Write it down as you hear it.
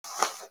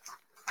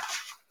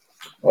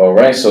All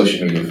right,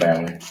 social media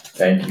family.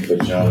 Thank you for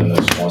joining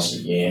us once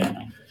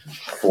again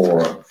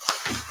for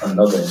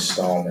another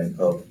installment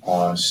of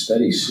our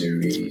study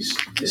series,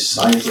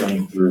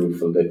 Deciphering Through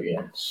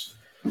Philippians.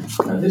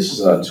 Now, this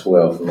is our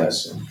 12th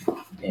lesson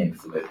in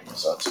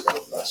Philippians, our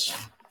 12th lesson.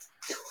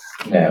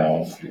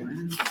 Now,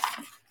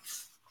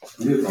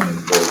 we're going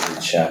to go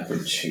to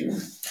chapter 2.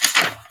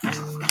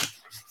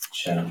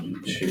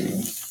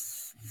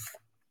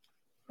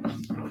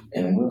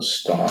 And we'll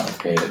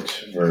start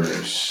at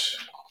verse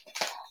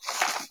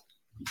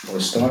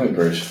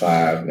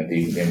 5,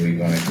 and then we're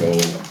going to go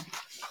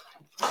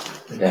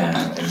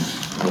down and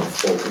we'll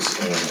focus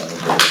in on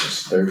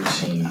verses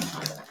 13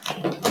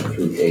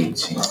 through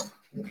 18.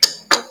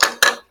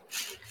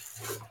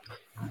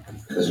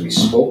 Because we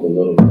spoke a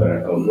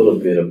little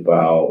bit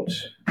about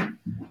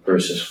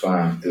verses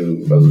 5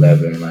 through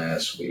 11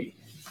 last week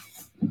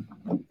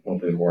when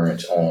we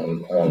weren't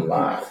on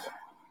live.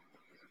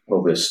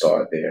 But we'll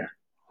start there.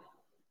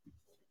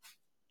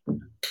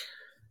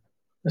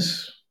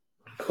 Let's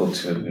go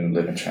to the New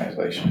Living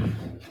Translation.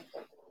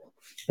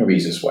 It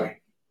reads this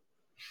way.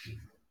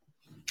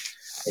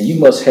 And you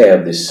must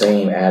have the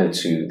same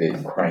attitude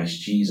that Christ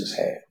Jesus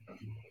had.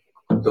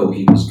 Though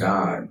he was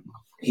God,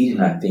 he did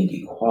not think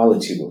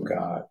equality with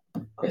God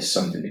as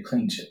something to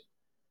cling to.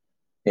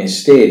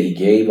 Instead, he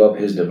gave up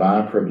his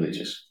divine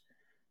privileges.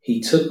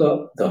 He took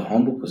up the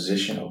humble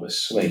position of a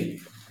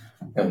slave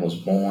and was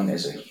born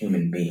as a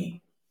human being.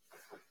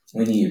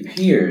 When he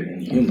appeared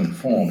in human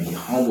form, he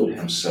humbled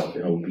himself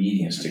in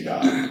obedience to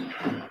God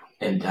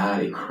and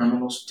died a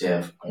criminal's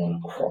death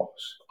on a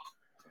cross.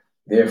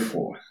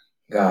 Therefore,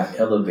 God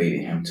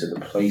elevated him to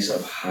the place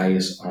of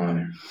highest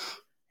honor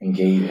and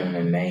gave him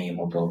the name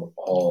above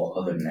all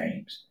other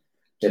names,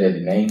 that at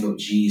the name of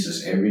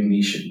Jesus every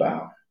knee should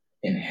bow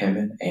in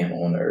heaven and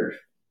on earth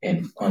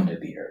and under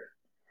the earth,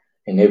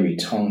 and every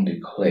tongue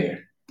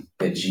declare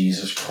that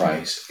Jesus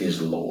Christ is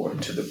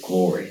Lord, to the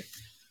glory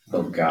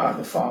of God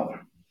the Father.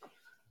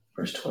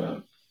 Verse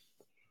 12.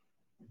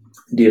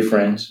 Dear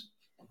friends,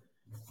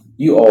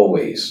 you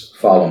always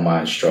follow my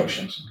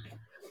instructions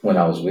when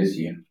I was with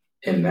you,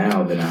 and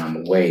now that I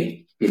am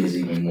away, it is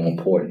even more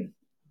important.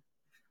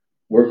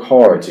 Work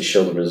hard to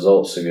show the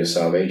results of your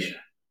salvation,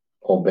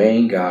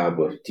 obeying God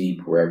with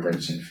deep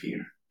reverence and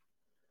fear.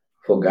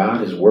 For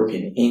God is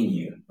working in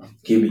you,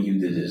 giving you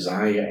the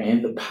desire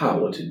and the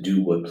power to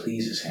do what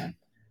pleases him.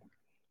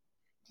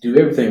 Do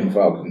everything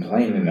without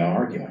complaining or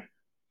arguing,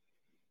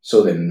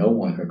 so that no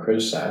one can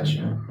criticize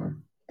you.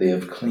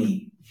 Live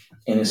clean,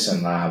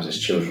 innocent lives as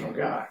children of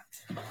God,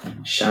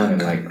 shining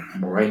like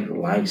bright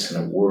lights in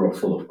a world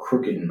full of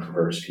crooked and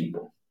perverse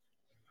people.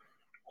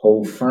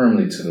 Hold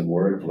firmly to the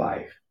word of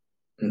life.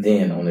 And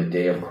then, on the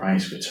day of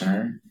Christ's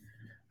return,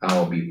 I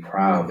will be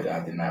proud that I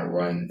did not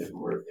run the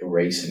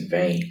race in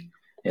vain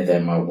and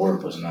that my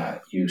work was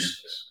not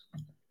useless.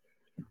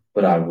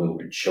 But I will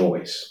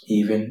rejoice,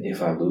 even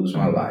if I lose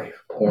my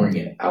life, pouring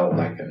it out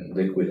like a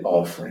liquid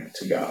offering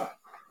to God.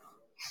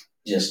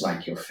 Just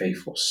like your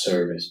faithful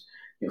service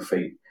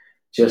is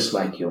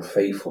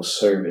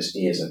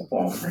an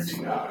offering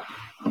to God.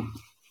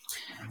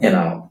 And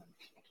I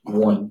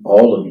want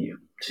all of you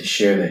to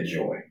share that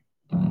joy.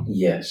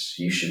 Yes,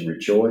 you should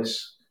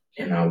rejoice,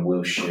 and I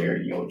will share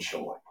your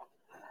joy.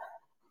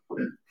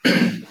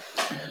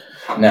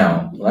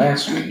 Now,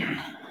 last week,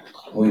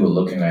 we were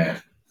looking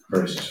at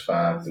verses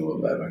 5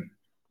 through 11.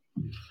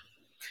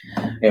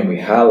 And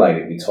we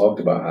talked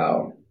about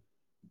how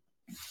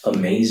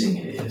amazing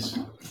it is.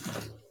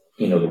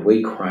 You know, the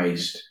way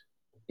Christ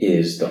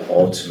is the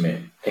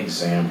ultimate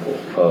example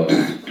of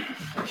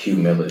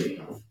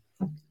humility.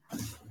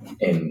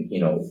 And, you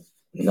know,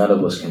 none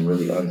of us can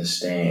really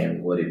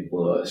understand what it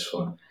was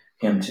for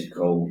him to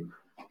go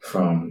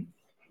from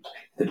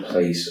the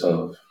place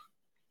of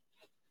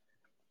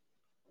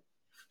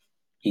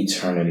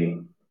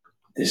eternity,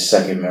 the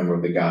second member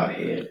of the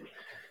Godhead,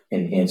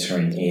 and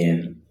entering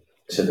in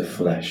to the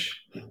flesh,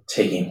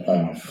 taking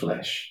on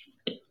flesh.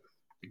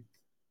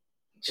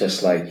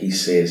 Just like he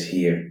says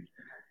here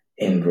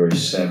in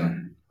verse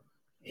 7,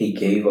 he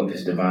gave up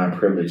his divine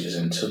privileges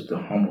and took the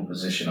humble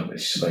position of a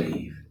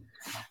slave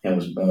and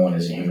was born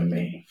as a human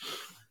being.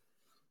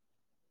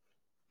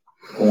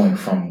 Going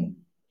from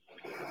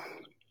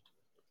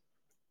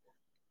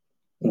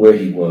where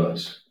he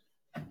was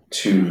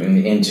to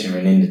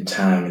entering into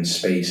time and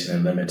space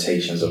and the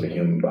limitations of a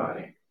human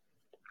body.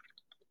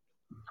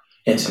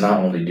 And to not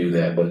only do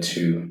that, but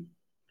to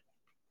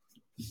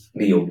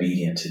be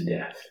obedient to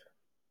death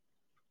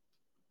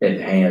at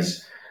the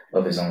hands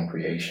of his own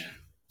creation.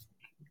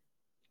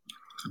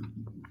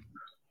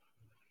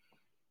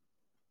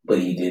 But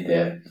he did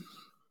that.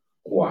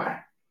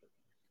 Why?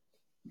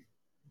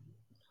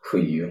 For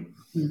you,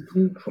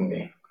 for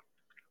me.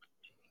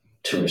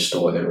 To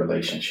restore their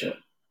relationship.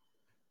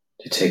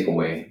 To take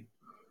away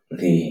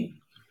the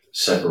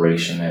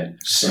separation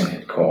that sin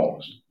had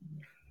caused.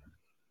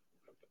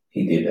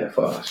 He did that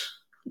for us.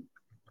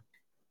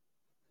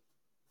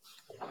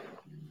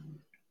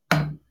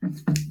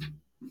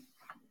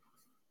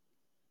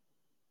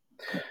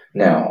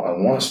 Now, I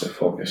want us to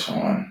focus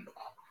on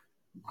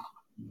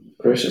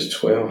verses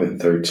 12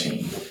 and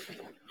 13.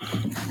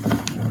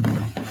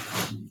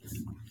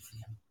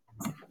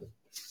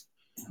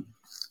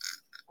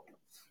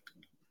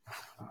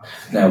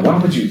 Now, why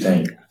would you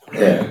think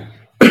that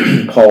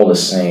Paul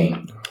is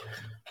saying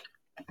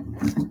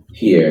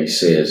here, he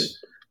says,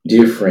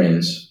 "Dear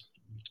friends,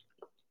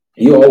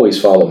 you always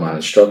followed my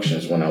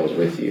instructions when I was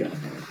with you,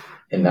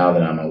 and now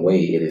that I'm away,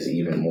 it is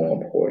even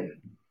more important."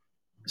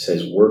 It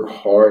says, "Work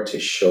hard to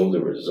show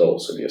the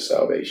results of your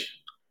salvation,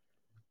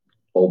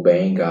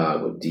 obeying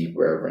God with deep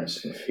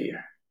reverence and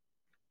fear."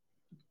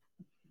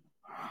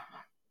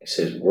 It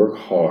says, "Work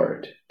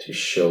hard to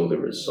show the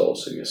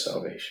results of your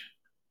salvation."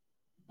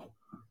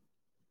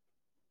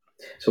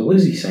 So what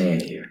is he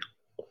saying here?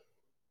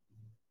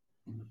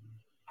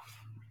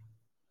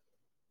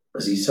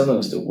 Because he's telling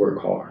us to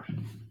work hard.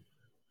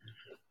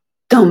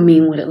 Don't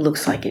mean what it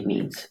looks like it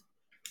means.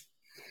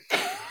 I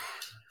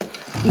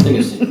think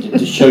it's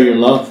to show your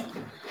love.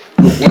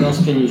 What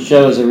else can you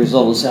show as a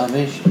result of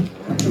salvation?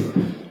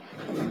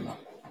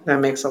 That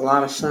makes a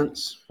lot of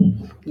sense.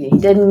 Yeah, he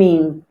doesn't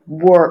mean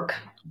work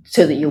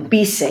so that you'll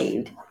be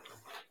saved.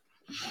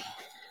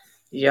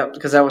 Yep,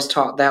 because I was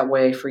taught that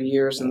way for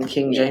years in the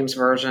King James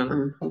Version.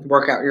 Mm-hmm.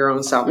 Work out your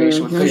own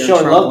salvation with fear and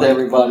Showing love to trembling.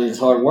 everybody is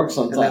hard work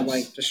And that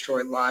sometimes.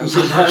 destroyed lives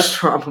first,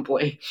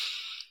 probably.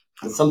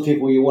 And some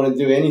people, you want to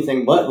do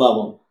anything but love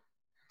them.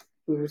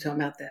 We were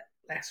talking about that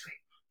last week.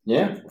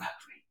 Yeah.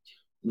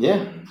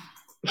 Yeah. In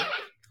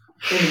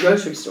the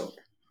grocery store.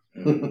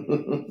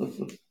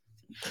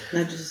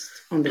 Not just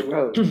on the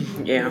road.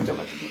 Yeah.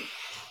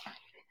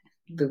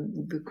 The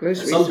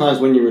grocery store. Sometimes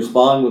when you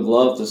respond with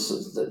love,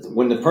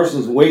 when the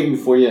person's waiting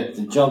for you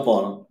to jump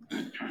on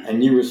them,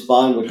 and you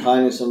respond with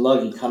kindness and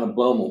love, you kind of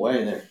blow them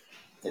away.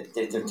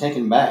 They're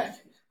taken back.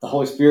 The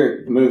Holy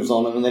Spirit moves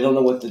on them, and they don't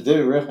know what to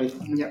do, really.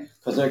 Yep.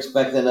 Because they're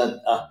expecting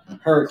a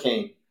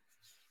hurricane.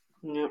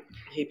 Yep.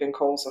 Heaping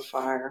coals of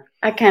fire.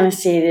 I kind of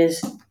see it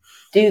as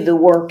do the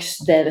works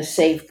that a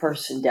saved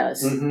person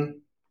does. Mm-hmm.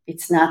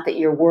 It's not that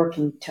you're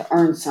working to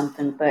earn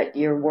something, but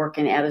you're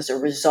working out as a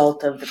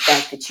result of the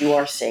fact that you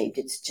are saved.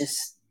 It's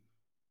just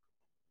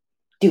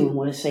doing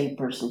what a saved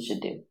person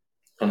should do.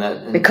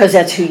 Because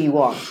that's who you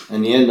are.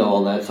 In the end of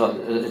all that,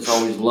 it's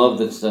always love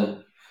that's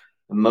the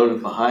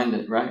motive behind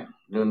it, right?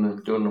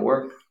 Doing the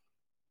work.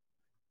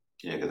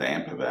 Yeah,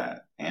 because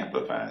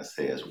Amplified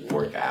says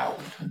work out.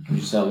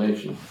 Your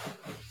salvation.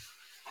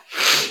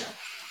 Yeah.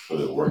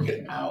 So to work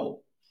it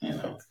out,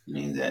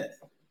 means that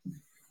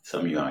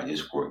some of you are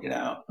just work it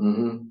out.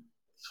 Mm-hmm.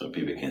 So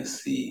people can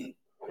see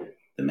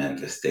the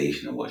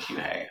manifestation of what you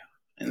have.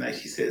 And like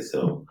she said,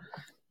 so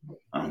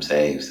I'm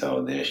saved,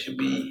 so there should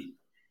be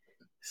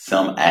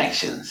some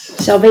actions.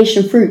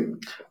 Salvation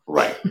fruit.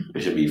 Right.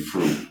 There should be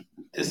fruit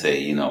to say,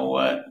 you know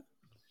what,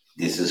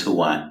 this is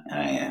who I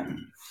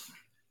am.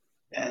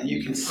 And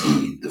you can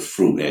see the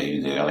fruit.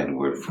 I like the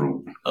word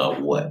fruit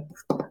of what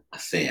I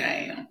say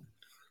I am.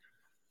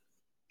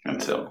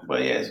 And so,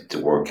 but yeah, to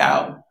work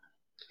out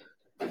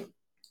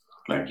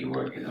like you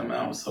working them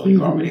out. So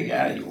you already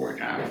got it, you work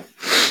out.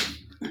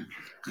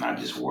 Not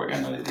just work. I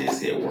know that they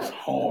said work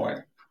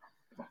hard,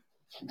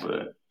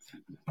 but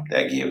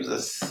that gives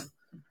us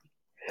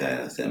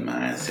that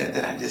mindset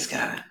that I just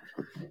gotta,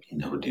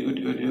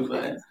 do.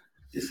 But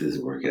this is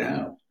work it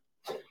out.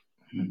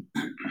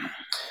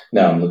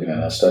 Now I'm looking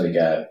at our study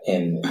guide,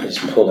 and it's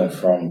pulling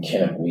from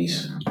Kenneth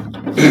Weiss,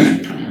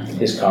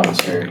 his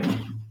commentary.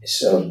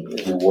 So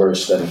the word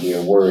study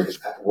here,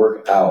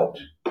 work out,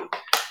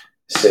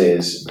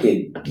 says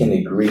it in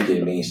the Greek.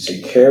 It means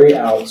to carry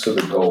out to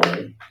the goal,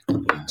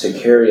 to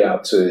carry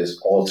out to its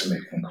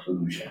ultimate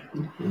conclusion.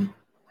 Mm-hmm.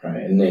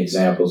 Right. And the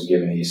examples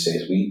given, he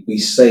says, we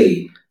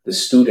say the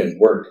student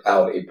worked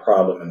out a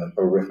problem in the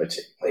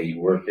arithmetic. Like he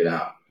worked it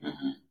out.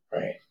 Mm-hmm.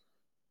 Right.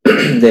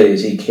 That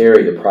is, he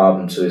carried the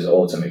problem to its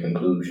ultimate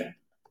conclusion.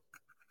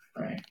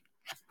 Right.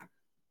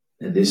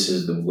 And this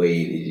is the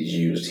way it is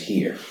used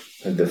here.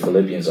 The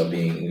Philippians are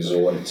being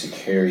exhorted to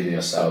carry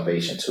their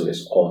salvation to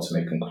its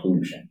ultimate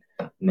conclusion,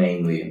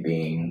 namely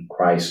being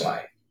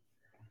Christ-like.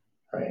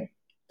 Right.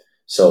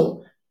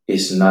 So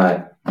it's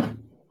not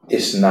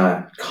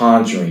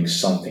conjuring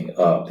something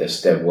up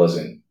that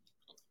wasn't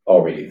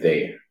already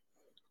there.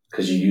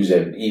 Because you use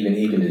that even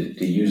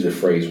to use the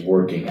phrase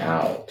working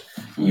out,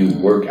 you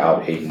work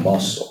out a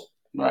muscle.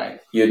 Right.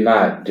 You're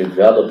not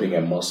developing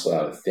a muscle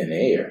out of thin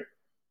air.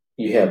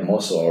 You have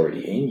muscle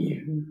already in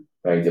you,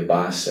 right? The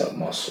bicep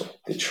muscle,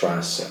 the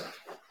tricep.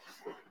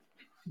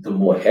 The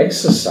more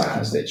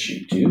exercise that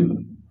you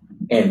do,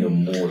 and the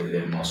more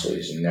that muscle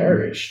is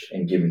nourished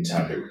and given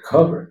time to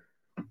recover,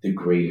 the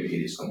greater it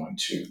is going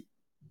to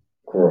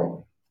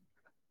grow,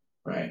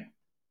 right?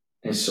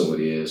 And so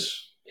it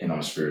is in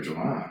our spiritual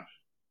lives,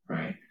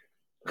 right?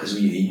 Because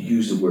we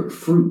use the word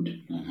fruit.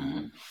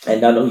 Mm-hmm.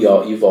 And I know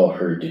you've all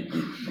heard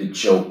the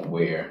joke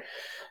where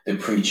the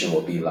preacher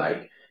will be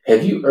like,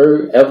 have you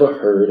ever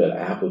heard an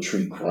apple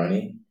tree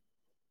grunting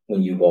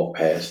when you walk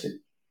past it?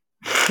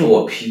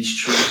 Or a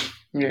peach tree?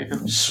 Yeah.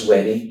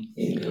 Sweating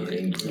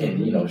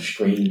and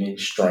screaming,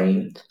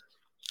 straining.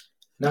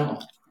 No.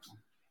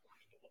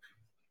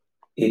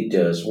 it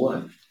does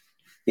what?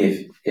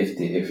 If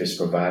it's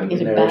provided If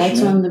with it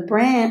abides on nourishment, the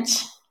branch,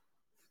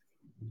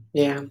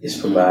 Yeah. it's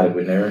provided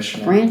with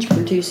nourishment. branch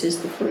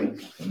produces the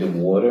fruit. The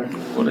water,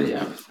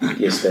 Yeah.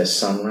 it's that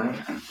sunlight.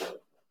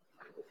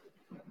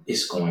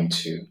 It's going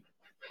to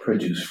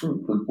produce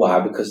fruit. Why?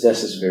 Because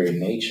that's its very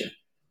nature.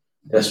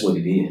 That's what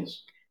it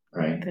is,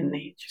 right? The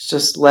nature.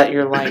 Just let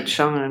your light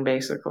shine,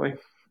 basically.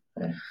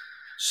 Okay.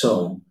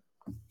 So,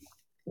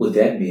 with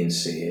that being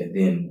said,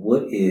 then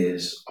what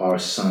is our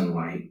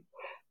sunlight,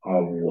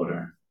 our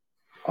water,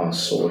 our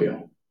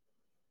soil?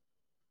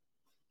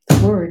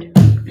 The word.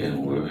 Yeah,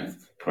 word.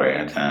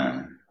 Prayer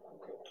time.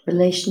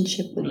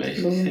 Relationship with the Lord.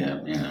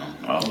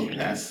 Relationship,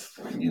 that's,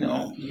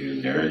 you're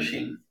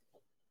nourishing,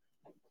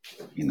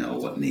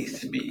 what needs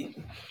to be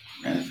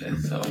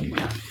manifest. So,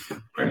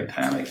 prayer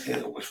time, like I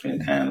said, we're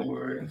spending time in the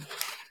word,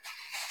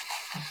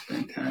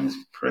 spending time in his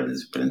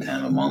presence, spending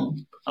time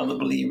among other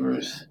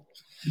believers.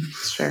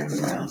 Sure.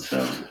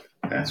 So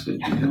that's what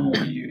you're doing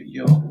when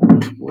you're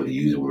what to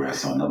use the word, I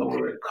saw another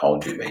word,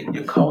 cultivate.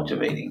 You're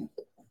cultivating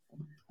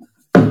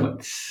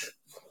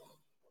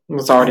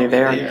what's already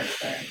there.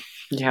 Right?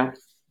 Yeah.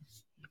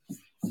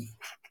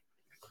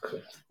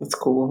 That's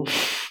cool.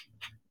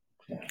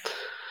 Yeah.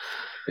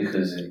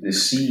 Because the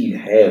seed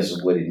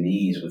has what it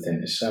needs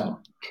within itself.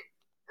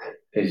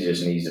 It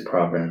just needs the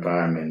proper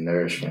environment and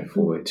nourishment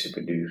for it to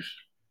produce.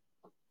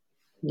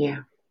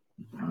 Yeah.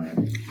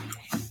 Right.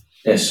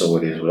 And so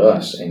it is with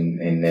us.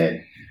 And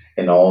that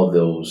in all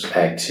those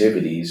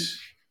activities,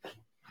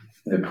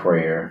 the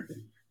prayer,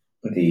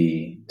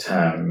 the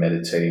time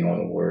meditating on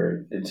the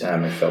word, the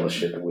time in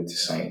fellowship with the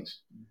saints,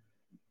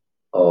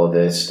 all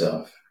that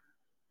stuff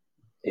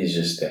is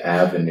just the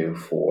avenue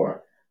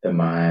for the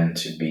mind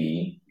to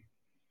be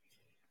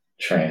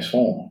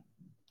transformed.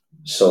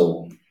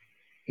 So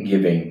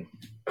giving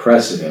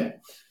precedent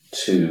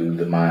to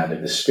the mind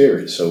of the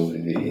spirit. So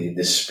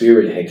the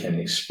spirit can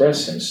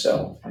express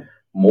himself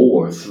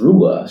more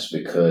through us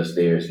because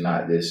there's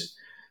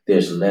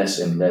less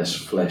and less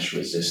flesh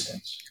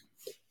resistance,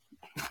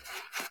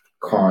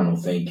 carnal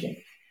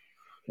thinking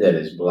that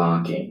is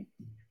blocking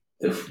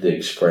the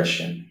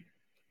expression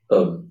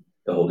of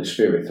the Holy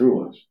Spirit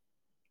through us.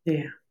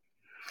 Yeah.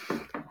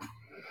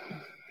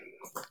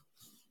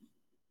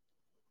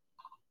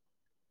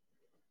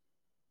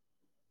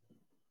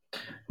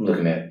 I'm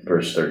looking at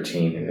verse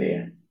 13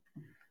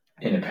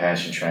 in the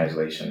Passion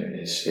Translation.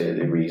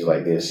 It reads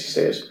like this. He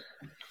says,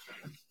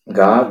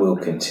 God will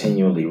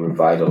continually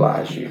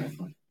revitalize you,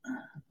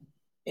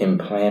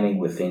 implanting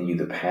within you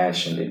the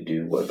passion to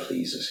do what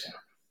pleases him.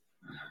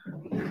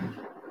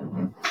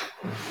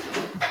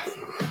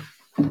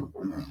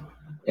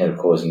 And of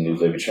course, the New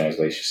Living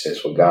Translation says,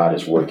 for God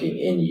is working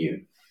in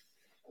you,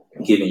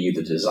 giving you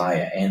the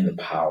desire and the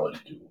power to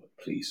do what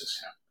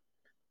pleases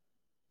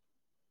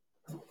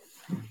him.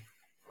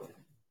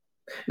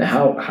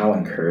 Now, how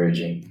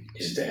encouraging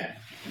is that?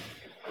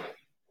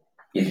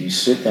 If you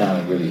sit down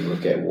and really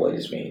look at what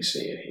is being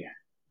said here.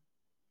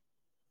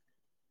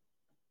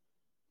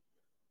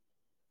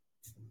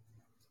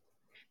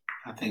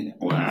 I think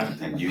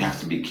you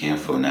have to be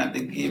careful not to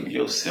give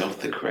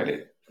yourself the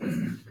credit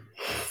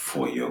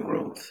for your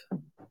growth.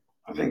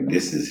 I think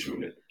this is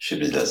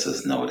Shippers lets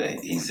us know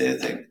that he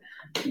says that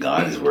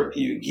God is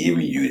working you,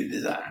 giving you the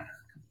desire.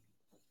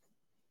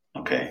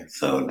 Okay,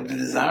 so the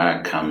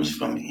desire comes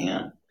from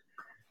him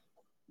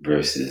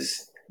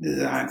versus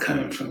desire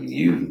coming from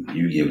you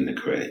giving the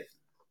credit.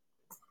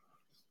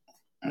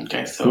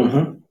 Okay,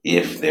 so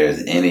if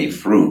there's any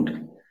fruit,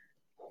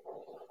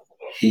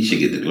 he should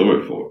get the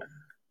glory for it.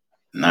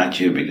 Not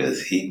you,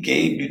 because he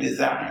gave you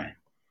desire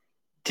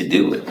to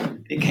do it.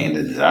 The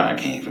desire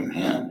came from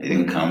him. It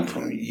didn't come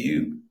from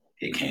you.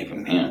 It came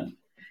from him.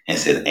 And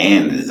said,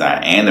 and the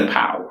desire and the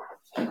power.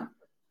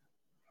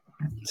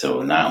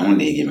 So not only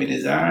did he give me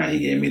desire, he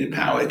gave me the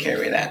power to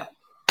carry it out.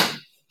 It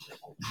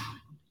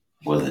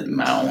wasn't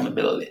my own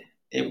ability.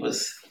 It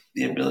was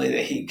the ability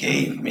that he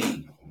gave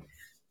me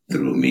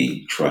through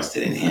me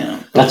trusted in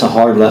him. That's a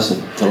hard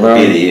lesson to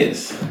learn. It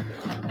is.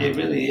 It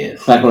really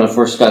is. Back when I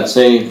first got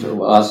saved, I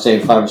was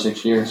saved 5 or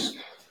 6 years.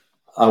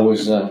 I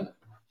was at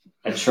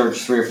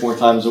church 3 or 4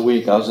 times a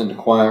week. I was in the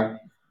choir.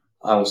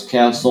 I was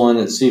counseling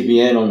at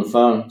CBN on the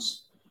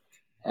phones.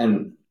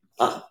 And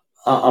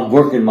I'm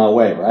working my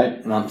way,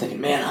 right? And I'm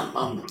thinking, man,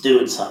 I'm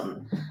doing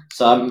something.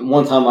 So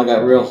one time I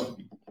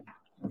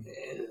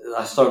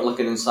started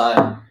looking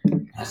inside.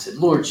 I said,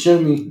 Lord,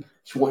 show me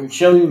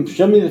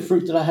the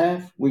fruit that I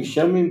have. Will you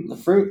show me the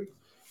fruit?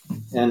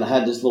 And I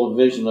had this little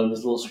vision of this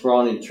little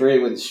scrawny tree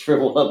with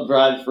shriveled up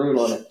dried fruit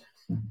on it.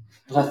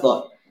 And I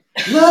thought,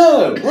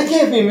 no, that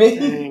can't be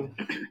me.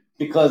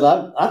 Because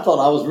I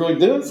thought I was really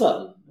doing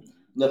something.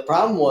 The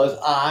problem was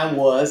I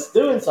was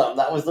doing something.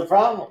 That was the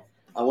problem.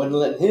 I wasn't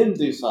letting him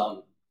do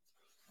something.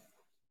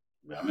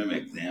 I remember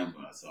an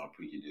example I saw a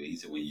preacher do. He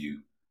said, when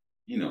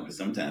because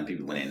sometimes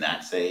people, when they're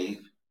not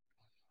saved,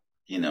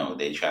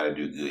 they try to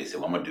do good. He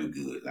said, well, I'm going to do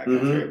good. Like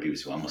I've heard people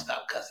say, well, I'm going to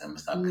stop cussing.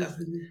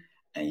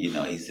 And,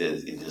 he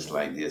says, it's just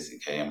like this,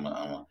 okay?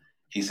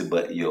 He said,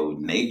 but your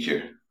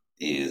nature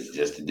is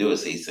just to do it.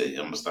 So he said, I'm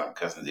going to stop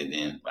cussing. And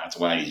then that's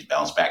why you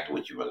bounce back to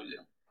what you really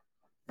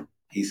do.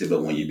 He said,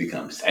 but when you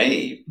become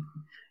saved,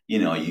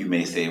 you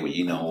may say, well,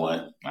 you know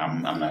what?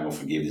 I'm not going to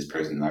forgive this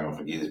person. I'm not going to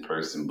forgive this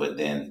person. But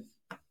then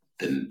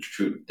the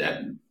truth,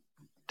 that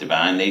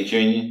divine nature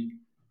in you,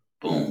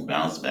 boom,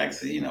 bounce back.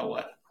 Say, you know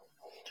what?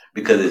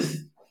 Because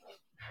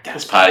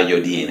that's part of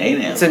your DNA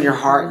now. It's in your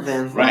heart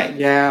then. Right.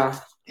 Yeah.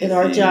 But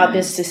our job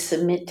is to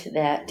submit to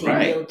that, to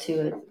Right. yield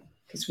to it,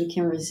 because we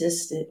can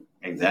resist it.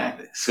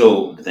 Exactly.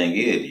 So the thing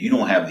is, you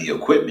don't have the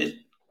equipment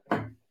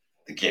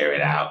to carry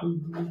it out.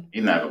 Mm-hmm.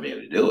 You're not going to be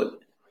able to do it.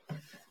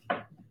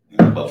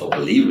 But for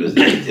believers,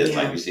 it's just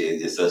like you said,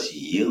 it's just us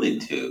yielding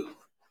to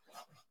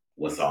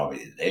what's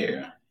already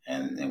there.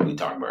 And we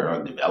talk about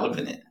her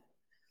developing it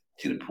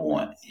to the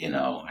point,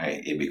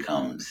 hey, it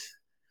becomes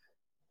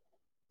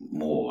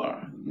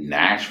more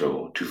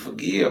natural to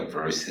forgive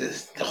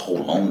versus to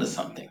hold on to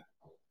something.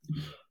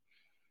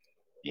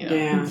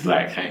 Yeah. It's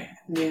like, hey.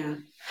 Yeah.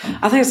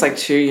 I think it's like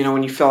too,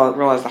 when you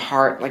realize the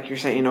heart, like you're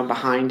saying,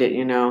 behind it,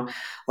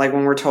 like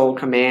when we're told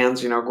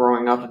commands,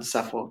 growing up and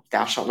stuff, well,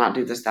 thou shalt not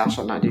do this, thou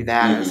shalt not do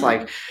that. Mm-hmm. It's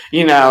like,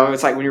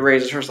 it's like when you're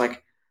raised in church,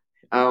 like,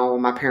 oh,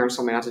 my parents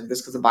told me not to do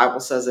this because the Bible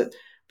says it.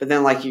 But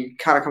then like you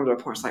kind of come to a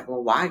point, it's like,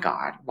 well, why,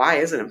 God? Why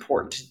is it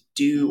important to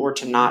do or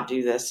to not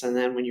do this? And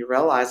then when you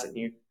realize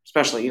it,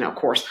 especially, of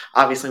course,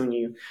 obviously when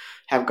you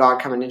have God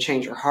come in and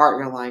change your heart,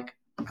 you're like,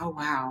 oh,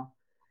 wow,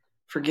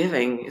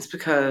 forgiving is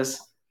because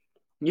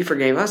you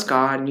forgave us,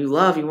 God, and you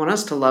want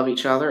us to love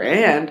each other,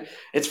 and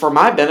it's for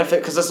my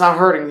benefit because it's not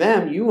hurting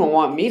them. You don't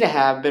want me to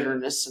have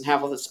bitterness and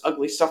have all this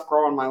ugly stuff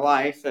grow in my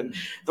life, and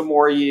the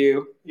more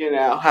you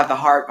have the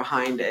heart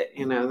behind it,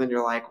 then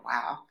you're like,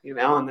 wow,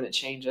 and then it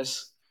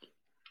changes.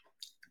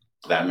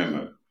 I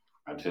remember,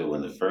 I tell you,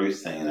 when the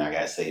first thing I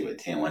got saved at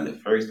 10, one of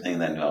the first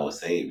things I knew I was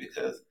saved,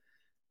 because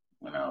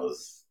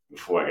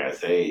before I got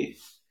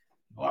saved,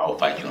 I would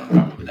fight you on the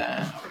property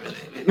line.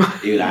 Really.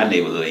 Even our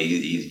neighborhood,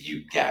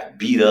 you got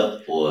beat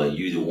up, or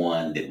you the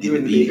one that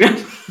didn't beat it.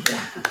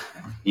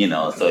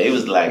 So it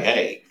was like,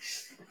 hey,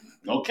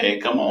 okay,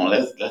 come on,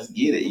 let's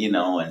get it,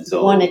 And so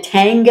you want a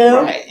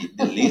tango, right?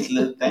 The least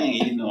little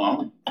thing,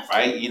 I'm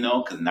right,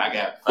 because I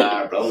got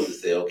 5 brothers that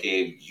say,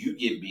 okay, if you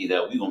get beat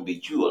up, we gonna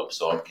beat you up.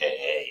 So okay,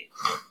 hey,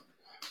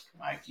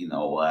 like you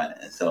know what?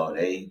 And so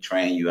they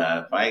train you out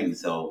of fighting.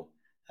 So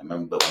I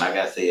remember, but when I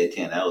got saved at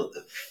 10, that was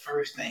the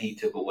first thing he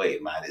took away,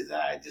 my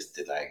desire just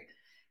to like.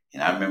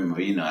 And I remember,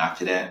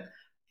 after that,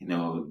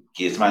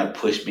 somebody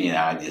pushed me, and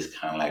I just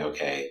kind of like,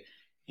 okay,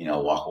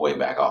 walk away,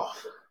 back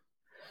off.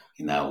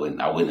 I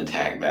wouldn't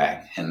attack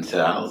back. And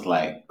so I was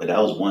like, but that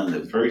was one of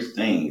the first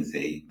things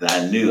that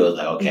I knew. I was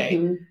like, okay,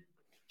 mm-hmm.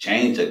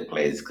 Change took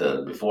place,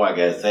 because before I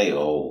got saved,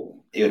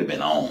 it would have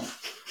been on.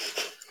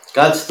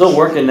 God's still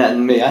working that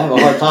in me. I have a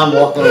hard time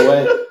walking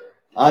away.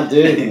 I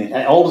do.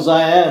 As old as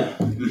I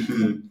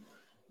am.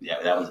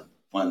 Yeah, that was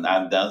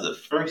the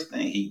first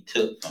thing he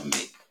took from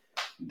me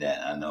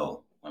that I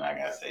know when I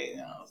got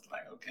saved. I was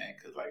like, okay,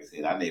 because like I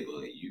said, our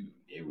neighborhood,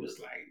 it was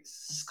like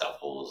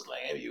scuffles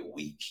like every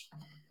week,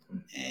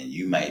 and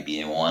you might be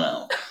in one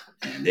of them,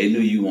 and they knew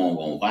you weren't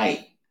gonna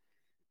fight.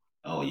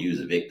 Oh, you was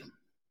a victim.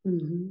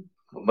 Mm-hmm.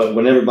 But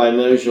when everybody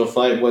knows you'll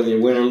fight, whether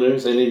you win or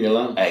lose, they leave you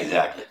alone.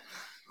 Exactly.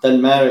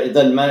 Doesn't matter. It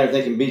doesn't matter if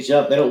they can beat you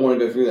up. They don't want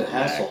to go through the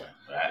hassle,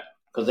 right?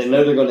 Because they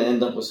know they're going to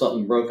end up with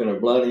something broken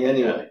or bloody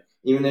anyway.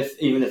 Yeah.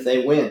 Even if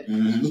they win,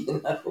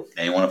 mm-hmm.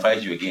 They want to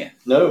fight you again.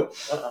 No.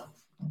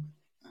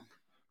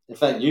 In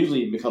fact,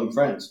 usually you become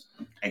friends.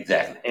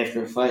 Exactly.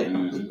 After a fight.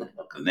 Mm-hmm.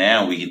 Because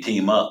now we can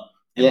team up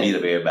and beat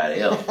up everybody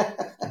else.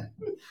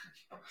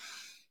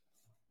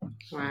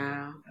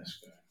 Wow. That's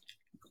good.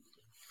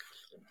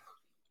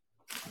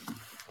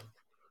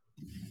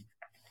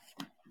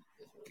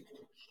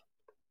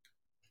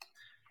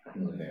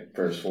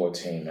 Verse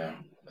 14 now.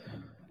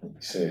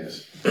 It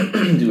says,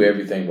 do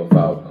everything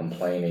without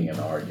complaining and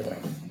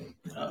arguing.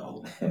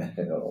 Oh.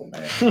 Oh,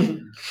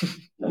 man.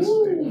 That's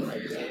a big one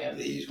right there. Yeah,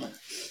 these ones.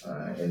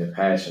 In the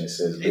Passion, it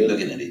says, they're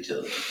looking at each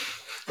other.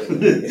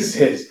 It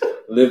says,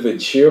 live a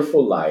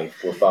cheerful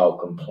life without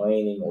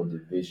complaining or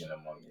division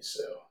among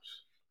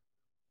yourselves.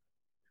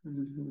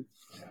 Mm-hmm.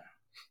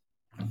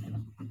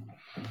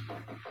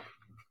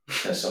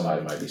 And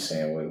somebody might be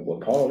saying, well,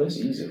 Paul, that's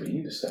easy for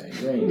you to say.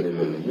 You ain't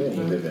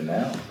living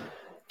now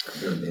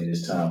in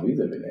this time we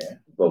live in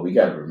there. But we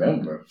got to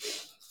remember,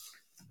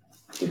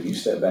 if you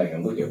step back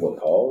and look at what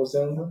Paul was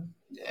dealing with,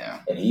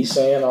 and he's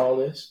saying all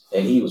this,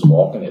 and he was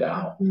walking it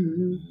out.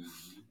 Mm-hmm.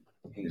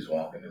 He was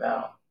walking it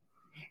out.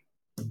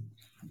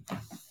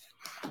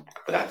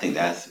 But I think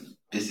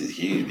this is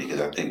huge, because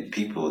I think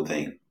people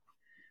think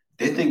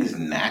it's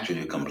natural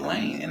to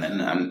complain,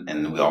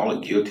 and we all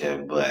are guilty of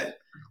it, but.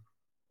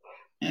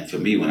 And for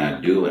me, when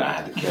I do it, I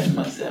have to catch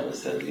myself and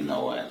say, you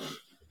know what,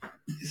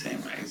 this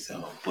ain't right.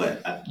 So,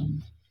 but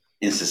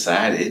in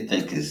society, I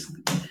think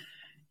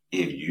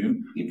if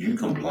you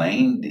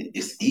complain,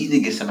 it's easy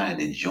to get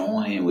somebody to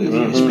join with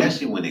you,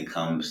 especially when it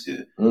comes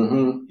to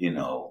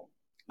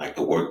like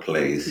the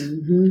workplace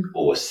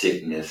or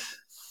sickness.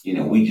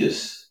 We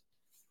just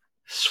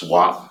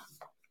swap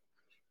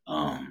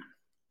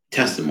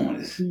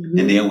testimonies,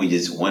 and then we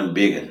just one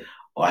bigger.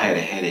 Oh, I had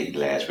a headache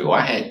last week. Oh,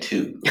 I had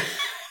two.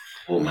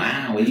 Well,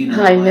 mine.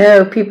 Well, I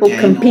know people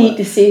compete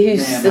to see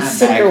who's the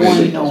sicker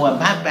one. You know what?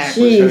 My back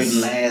was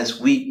hurting last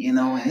week. And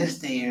it's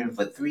there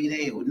for 3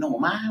 days. No,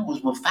 mine was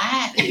for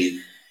 5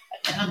 days.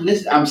 And I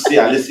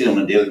listen on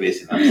a daily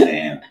basis. I'm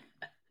saying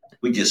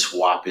we just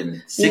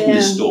swapping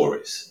sickness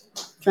stories.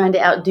 Trying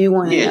to outdo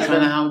one another. Yeah,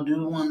 trying to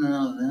outdo one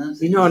another.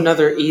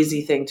 Another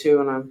easy thing too,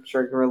 and I'm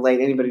sure you can relate.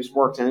 Anybody who's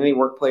worked in any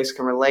workplace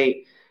can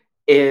relate.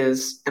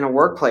 Is in a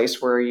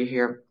workplace where you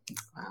hear,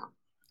 "Wow,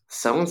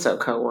 so and so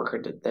coworker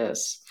did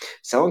this,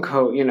 so and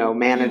so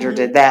manager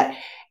did that,"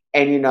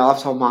 and I've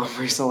told Mom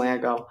recently. I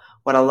go,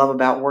 what I love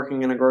about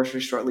working in a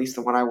grocery store, at least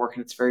the one I work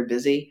in, it's very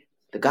busy.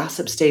 The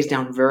gossip stays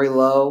down very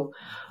low,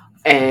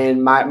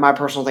 and my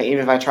personal thing,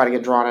 even if I try to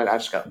get drawn in, I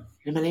just go,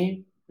 "You know my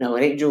name? No,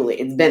 it ain't Julie.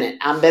 It's Bennett.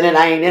 I'm Bennett.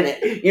 I ain't in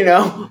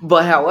it,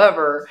 But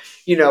however,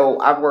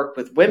 I've worked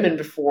with women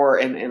before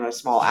in a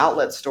small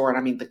outlet store, and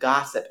I mean the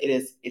gossip. It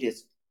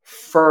is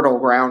fertile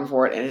ground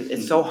for it, and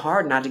it's so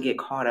hard not to get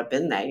caught up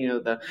in that.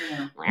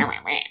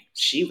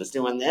 She was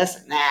doing this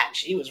and that, and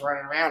she was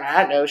running around. And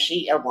I know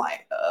she. I'm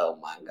like, oh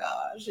my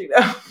gosh,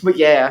 But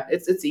yeah,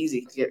 it's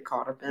easy to get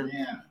caught up in.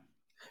 Yeah.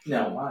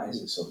 Now, why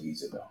is it so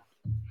easy though?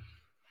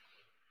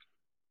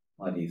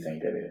 Why do you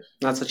think that is?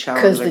 That's a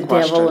challenging question.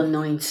 Because the devil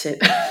anoints it.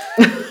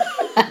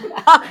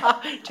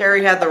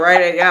 Terry had the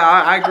right. Yeah,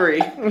 I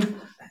agree.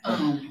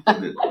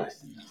 Good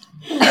question.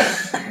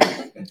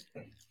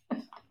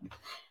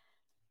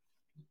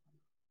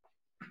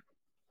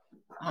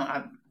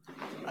 I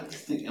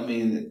just think.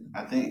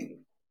 I think,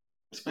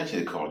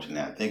 especially the culture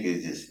now. I think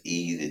it's just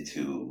easy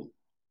to.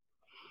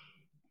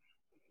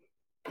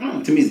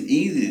 To me, it's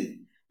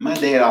easy. My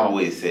dad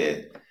always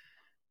said.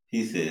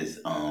 He says,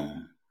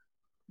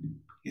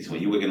 he said,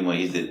 when you work in the way,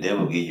 he said, the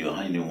devil give you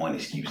 101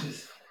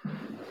 excuses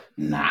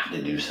not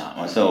to do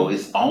something. So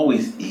it's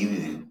always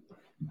easy.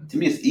 To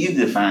me, it's easy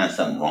to find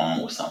something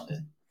wrong with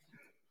something.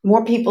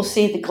 More people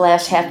see the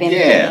glass half empty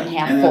than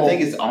half full. And I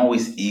think it's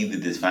always easy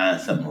to find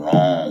something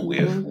wrong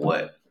with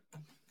what.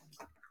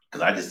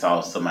 Because I just saw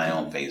somebody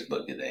on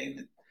Facebook today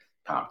that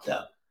popped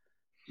up,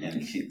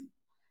 and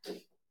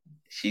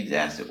she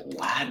asked,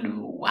 why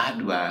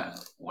do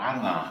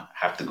I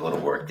have to go to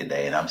work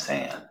today? And I'm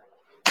saying,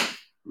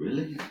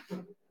 really?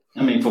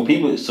 For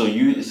people,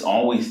 it's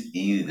always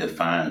easy to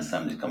find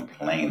something to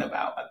complain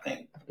about, I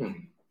think.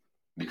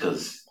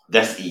 Because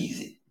that's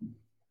easy.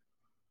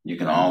 You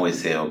can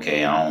always say,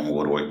 okay, I don't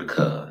want to go to work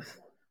because.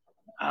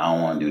 I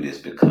don't want to do this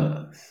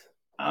because.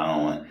 I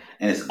don't want.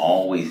 And it's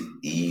always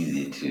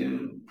easy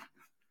to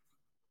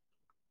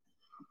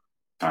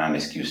find an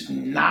excuse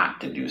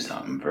not to do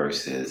something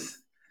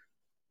versus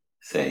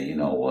say, you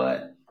know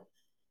what?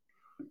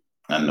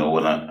 I know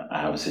what I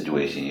have a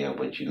situation here,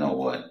 but you know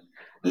what?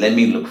 Let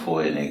me look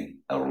for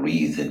a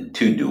reason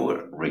to do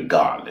it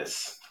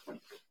regardless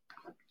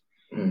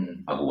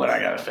of what I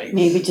got to face.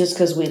 Maybe just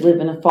because we live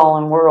in a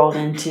fallen world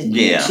and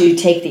to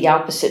take the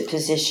opposite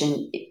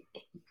position,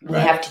 we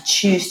have to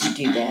choose to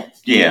do that.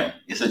 Yeah,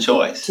 it's a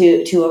choice.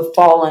 To a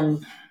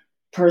fallen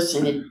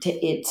person,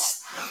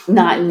 it's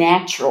not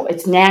natural.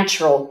 It's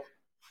natural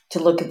to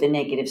look at the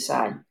negative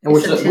side. And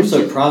we're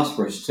so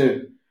prosperous,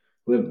 too.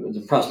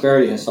 The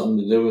prosperity has something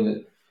to do with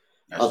it.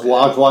 I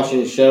was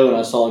watching a show and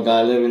I saw a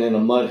guy living in a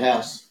mud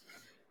house,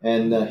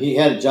 and he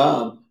had a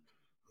job,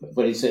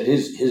 but he said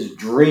his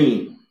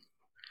dream,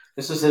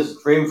 this is his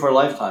dream for a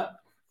lifetime,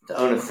 to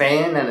own a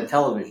fan and a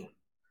television.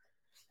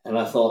 And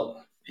I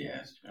thought,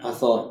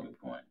 good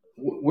point.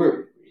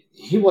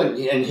 He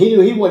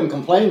knew he wasn't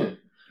complaining.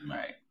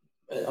 Right.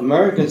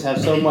 Americans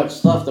have so much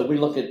stuff that we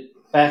look at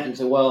back and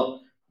say,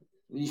 well,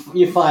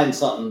 you find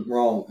something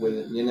wrong with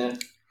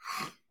it,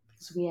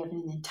 So we have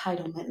an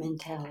entitlement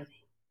mentality.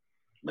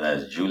 But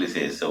as Julie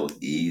said, it's so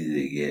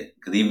easy to get.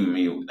 Because even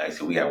me, like I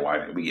said, we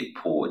get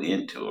pulled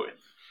into it.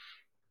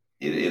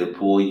 It'll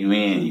pull you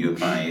in. You'll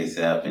find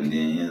yourself, and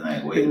then you're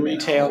like, wait a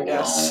minute.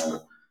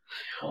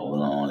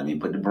 Hold on. Let me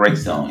put the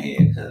brakes on here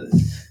because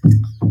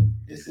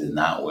this is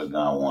not where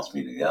God wants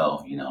me to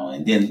go,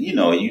 And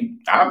then,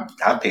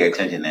 I pay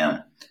attention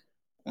now.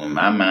 When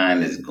my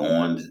mind is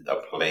going to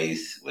a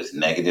place what's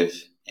negative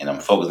and I'm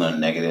focused on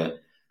negative,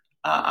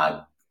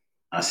 I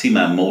see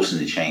my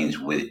emotions change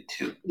with it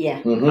too.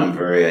 Yeah. Mm-hmm. I'm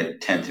very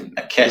attentive.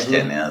 I catch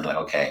that now. It's like,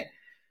 okay.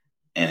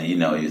 And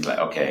it's like,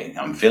 okay,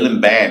 I'm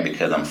feeling bad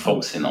because I'm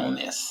focusing on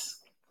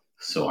this.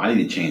 So I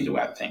need to change the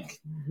way I think.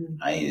 Mm-hmm.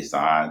 I need to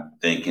start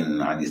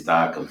thinking, I need to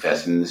start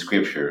confessing the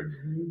scripture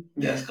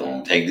that's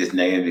going to take this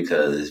negative,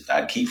 because if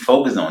I keep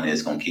focusing on it,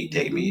 it's going to keep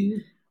taking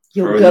me.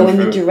 You'll go in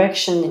the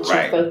direction that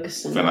you're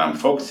focusing on. That I'm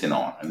focusing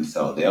on. And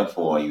so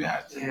therefore you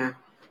have to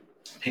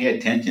pay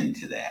attention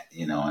to that,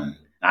 and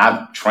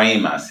I've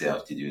trained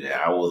myself to do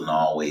that. I wasn't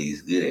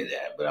always good at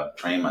that, but I've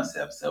trained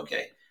myself to say,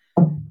 okay,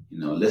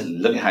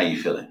 listen, look at how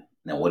you're feeling.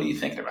 Now, what are you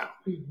thinking about?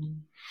 Mm-hmm.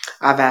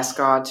 I've asked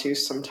God too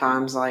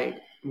sometimes, like,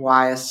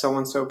 why is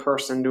so-and-so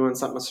person doing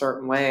something a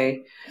certain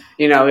way?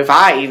 If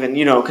I even,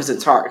 because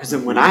it's hard. Because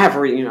when I have,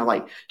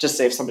 just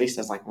say if somebody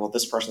says like, well,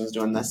 this person's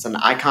doing this, and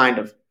I kind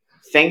of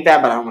think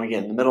that, but I don't want to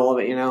get in the middle of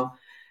it,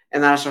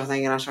 And then I started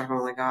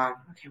going like, God,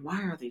 okay,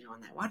 why are they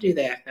doing that? Why do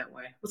they act that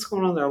way? What's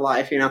going on in their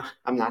life?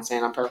 I'm not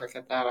saying I'm perfect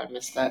at that. I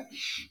missed that.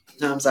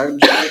 So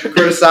I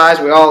criticize,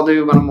 we all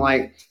do, but I'm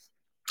like,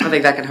 I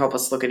think that can help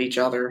us look at each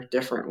other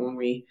different when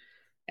we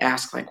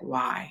ask, like,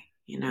 why?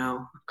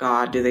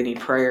 God, do they need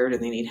prayer? Do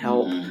they need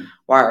help? Mm-hmm.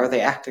 Why are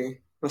they acting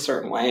a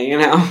certain way,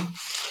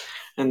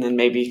 And then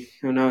maybe,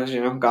 who knows,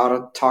 God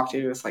will talk to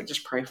you. It's like,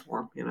 just pray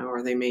for them,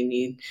 or they may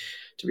need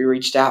to be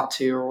reached out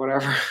to or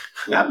whatever.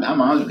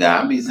 I'm honest with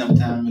God. I be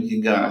sometimes with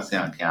you, God. I say,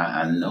 okay,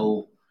 I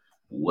know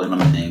what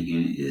I'm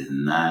thinking is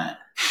not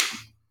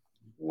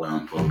what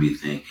I'm supposed to be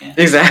thinking.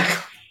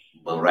 Exactly.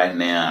 But right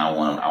now,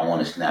 I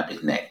want to snap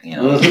his neck.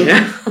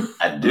 Mm-hmm.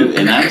 I do,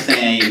 and I'm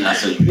saying,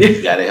 so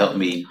you got to help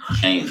me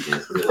change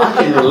this. I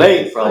can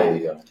relate,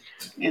 bro.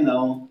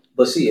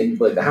 But see,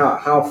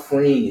 how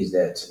freeing is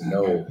that to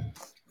know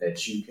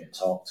that you can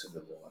talk to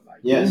the Lord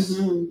like yes,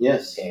 this?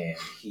 Yes, and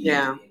he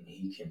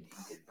can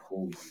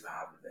pull you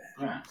out of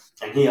that. Right.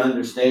 And he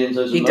understands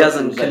those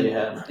emotions that you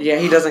have. Yeah,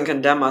 he doesn't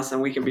condemn us,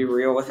 and we can be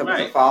real with him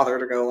as a father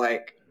to go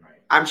like,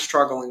 I'm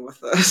struggling with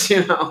this,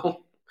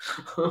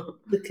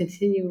 But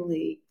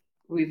continually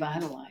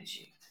revitalize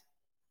you.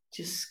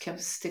 Just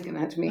kept sticking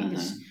out to me.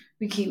 Mm-hmm.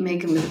 We keep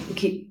making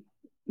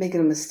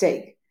a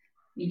mistake.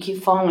 You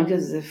keep falling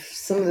because of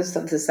some of the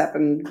stuff that's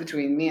happened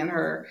between me and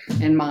her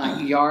and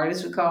my yard,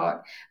 as we call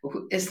it.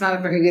 It's not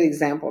a very good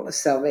example of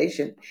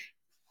salvation.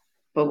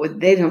 But what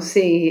they don't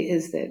see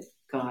is that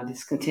God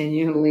is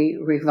continually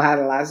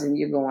revitalizing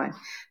you, going,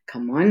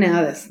 come on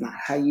now, that's not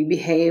how you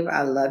behave.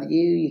 I love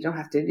you. You don't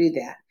have to do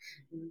that.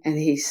 And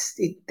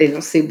they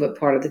don't see but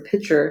part of the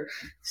picture.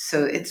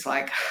 So it's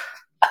like...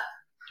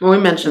 Well, we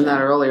mentioned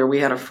that earlier. We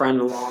had a friend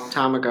a long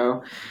time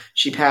ago.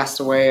 She passed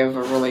away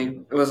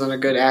it wasn't a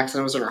good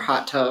accident. It was in her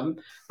hot tub,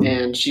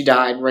 and she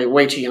died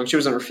way too young. She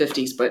was in her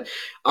 50s, but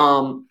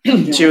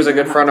she was a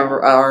good friend of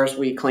ours.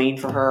 We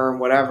cleaned for her and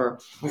whatever.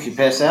 Would she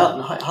pass out in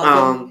the hot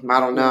tub? I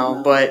don't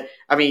know. But,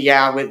 I mean,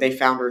 yeah, they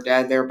found her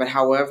dead there. But,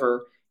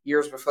 however,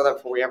 years before that,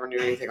 before we ever knew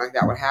anything like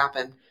that would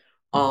happen,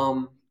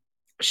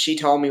 she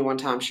told me one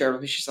time, shared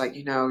with me, she's like,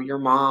 your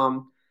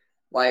mom,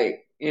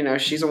 like,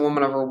 she's a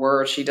woman of her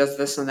word. She does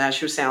this and that.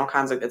 She was saying all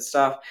kinds of good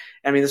stuff.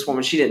 I mean, this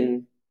woman, she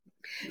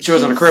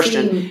wasn't a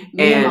Christian.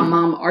 And my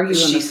mom argued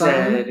on the phone.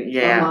 Said,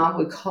 yeah. My mom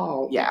would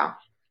call, yeah,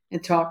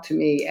 and talk to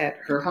me at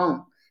her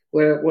home,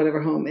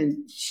 whatever home,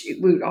 and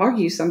we would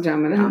argue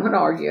sometime, and I would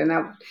argue, and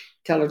I would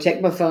tell her,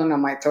 take my phone, I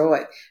might throw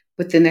it.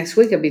 But the next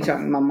week, I'd be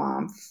talking to my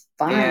mom,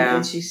 fine,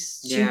 and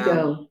she'd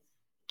go,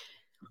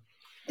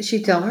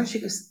 she'd tell her, she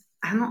goes,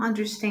 I don't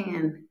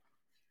understand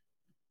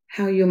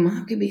how your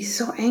mom could be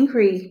so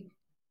angry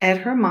at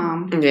her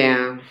mom.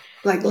 Yeah.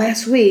 Like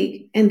last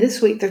week, and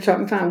this week they're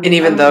talking fine. And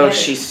even though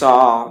she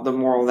saw the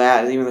moral of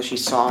that, even though she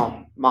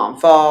saw mom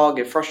fall,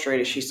 get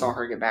frustrated, she saw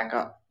her get back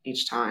up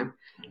each time.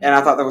 And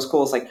I thought that was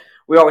cool. It's like,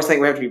 we always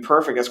think we have to be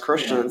perfect as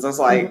Christians. It's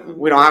like,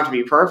 we don't have to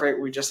be perfect.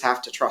 We just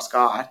have to trust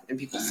God. And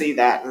people see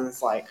that, and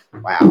it's like,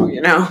 wow,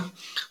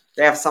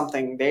 they have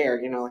something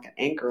there, like an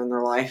anchor in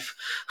their life.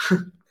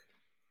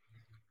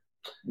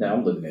 Now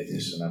I'm looking at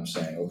this and I'm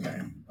saying, okay,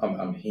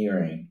 I'm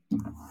hearing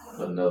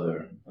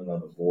another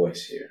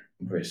voice here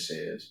where it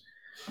says,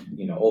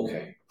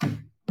 okay,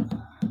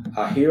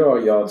 I hear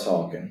all y'all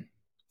talking,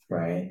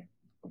 right?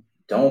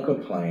 Don't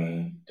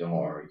complain, don't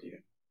argue.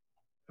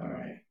 All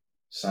right.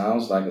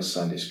 Sounds like a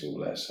Sunday school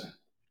lesson.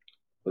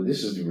 But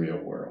this is the real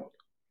world.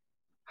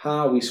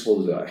 How are we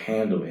supposed to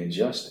handle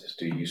injustice?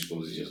 Do you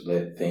supposed to just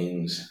let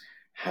things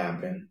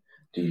happen?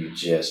 Do you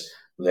just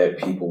let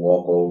people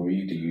walk over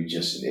you? Do you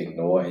just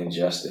ignore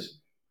injustice?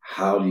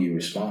 How do you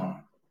respond?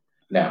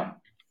 Now,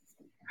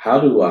 how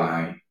do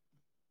I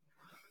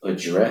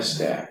address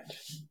that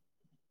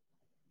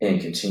and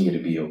continue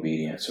to be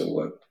obedient to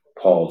what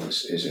Paul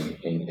is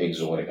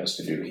exhorting us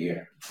to do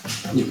here?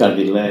 You've got to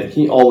be led.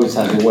 He always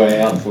has a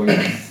way out for you.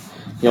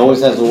 He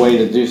always has a way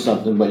to do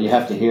something, but you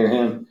have to hear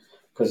him,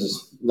 because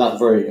it's not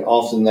very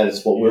often that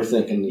it's what we're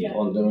thinking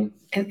on doing.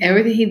 And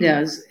everything he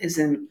does is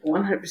in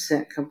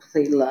 100%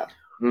 complete love.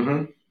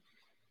 Mm-hmm.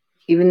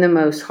 Even the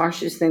most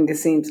harshest thing that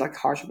seems like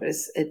harsh, but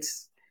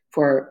it's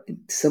for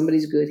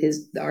somebody's good,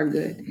 our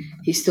good.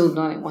 He's still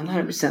doing it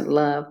 100%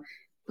 love,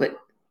 but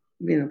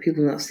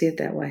people don't see it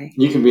that way.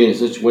 You can be in a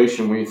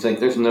situation where you think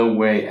there's no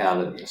way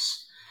out of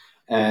this,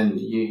 and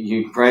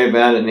you pray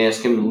about it and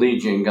ask him to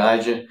lead you and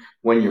guide you,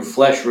 when your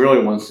flesh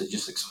really wants to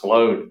just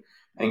explode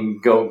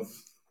and go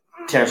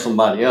tear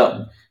somebody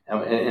up.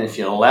 And if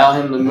you allow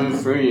him to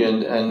move through you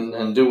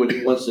and do what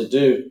he wants to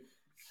do,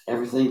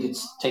 everything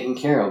gets taken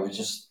care of. It's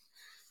just,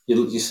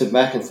 you sit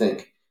back and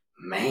think,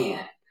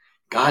 man,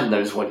 God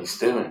knows what he's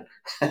doing.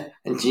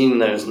 And Gene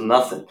knows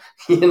nothing,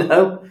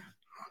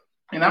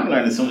 And I'm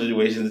learning some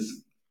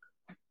situations,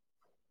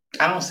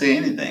 I don't say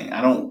anything.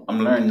 I'm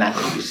learning not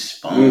to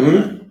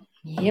respond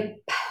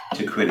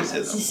to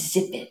criticism.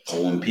 Zip it.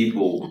 Or when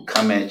people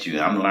come at you,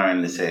 I'm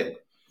learning to say,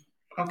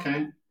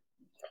 okay,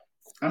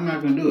 I'm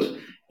not going to do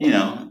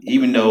it.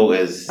 Even though,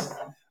 as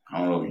I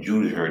don't know if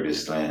Judy heard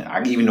this slang,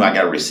 even though I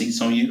got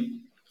receipts on you,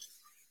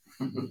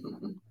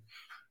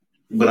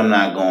 But I'm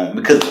not going,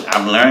 because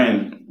I've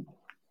learned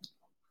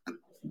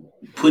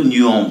putting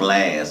you on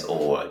blast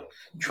or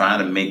trying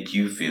to make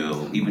you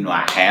feel, even though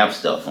I have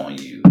stuff on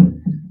you,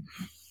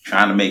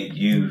 trying to make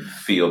you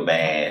feel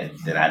bad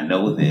that I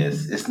know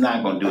this, it's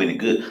not going to do any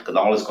good, because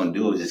all it's going to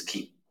do is just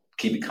keep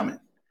it coming.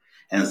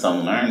 And so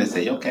I'm learning to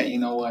say, okay, you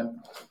know what?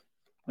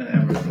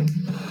 Whatever.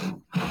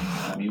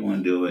 However you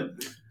want to do it.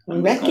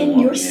 Reckon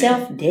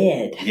yourself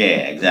dead.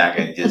 Yeah,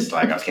 exactly. Just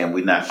like, okay, I'm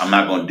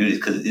not going to do this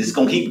because it's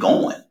going to keep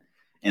going.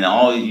 And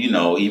all,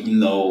 even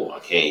though,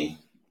 okay,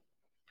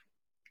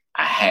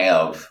 I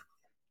have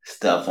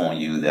stuff on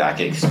you that I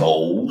can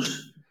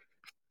expose,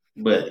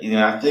 but,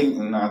 I think,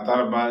 I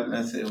thought about it and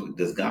I said,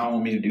 does God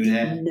want me to do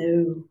that?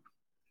 No.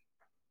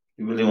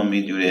 You really want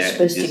me to do that?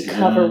 You're supposed to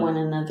cover one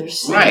another's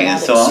sin, right? And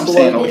so I'm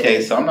saying, okay,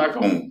 it. so I'm not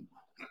going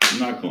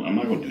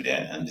to do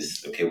that. I'm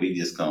just, okay, I'm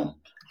going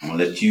to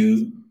let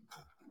you,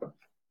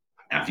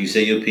 after you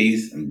say your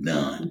piece, I'm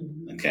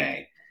done.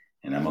 Okay.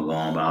 And I'm going to go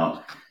on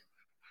about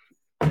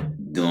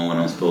doing what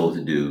I'm supposed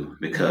to do,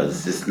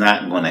 because it's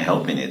not going to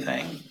help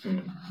anything.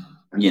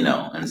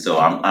 And so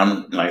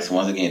I'm like, so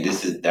once again,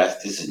 this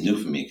is new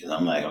for me, because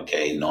I'm like,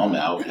 okay, normally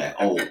I was like,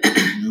 oh,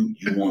 you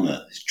want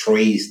to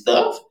trade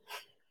stuff?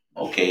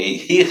 Okay,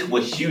 here's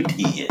what you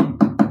did.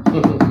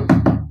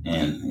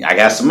 And I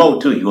got some more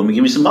too. You want me to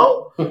give me some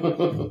more?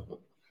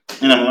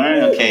 And I'm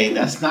learning, okay,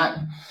 that's not.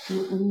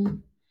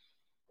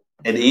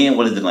 At the end,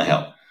 what is it going to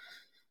help?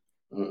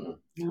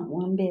 Not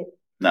one bit.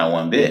 Not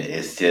one bit.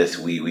 It's just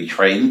we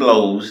trading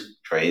blows,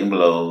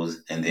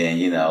 and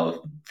then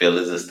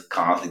feelings is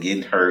constantly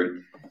getting hurt.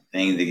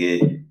 Things that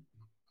you're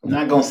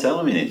not gonna sell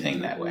them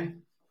anything that way.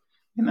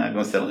 You're not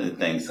gonna sell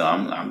anything. So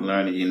I'm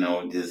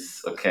learning,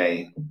 just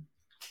okay,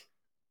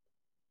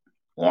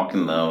 walk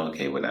in love,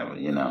 okay, whatever,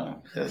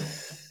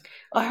 just.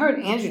 I heard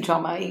Andrew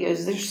talking about. He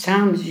goes, "There's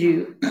times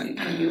you're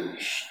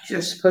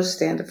supposed to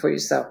stand up for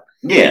yourself,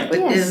 but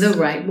in the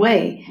right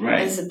way,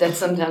 right? And so that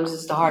sometimes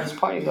is the hardest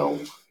part. You go,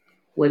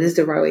 what is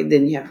the right way?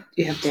 Then you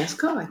have to ask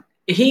God."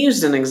 He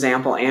used an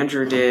example,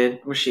 Andrew did,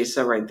 which she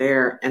said right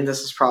there, and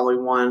this is probably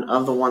one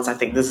of the ones I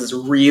think this is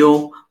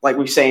real, like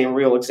we say in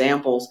real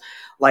examples.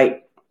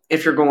 Like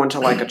if you're going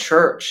to like a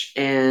church,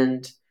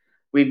 and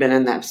we've been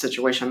in that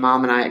situation,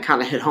 Mom and I, it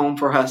kind of hit home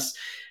for us.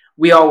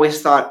 We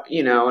always thought,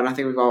 and I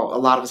think a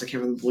lot of us that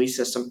came from the belief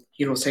system,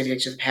 you don't say anything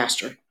to the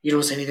pastor. You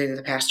don't say anything to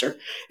the pastor.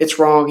 It's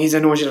wrong. He's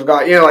anointed of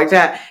God, like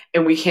that.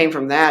 And we came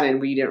from that, and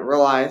we didn't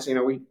realize,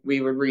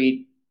 we would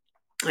read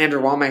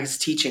Andrew Wommack's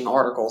teaching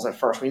articles at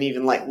first. We didn't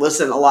even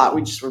listen a lot.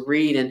 We just would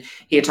read, and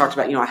he had talked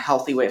about, a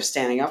healthy way of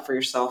standing up for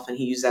yourself. And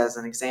he used that as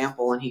an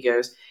example. And he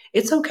goes,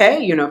 it's okay.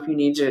 If you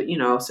need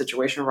to, a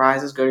situation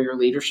arises, go to your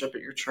leadership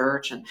at your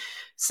church and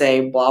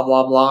say blah,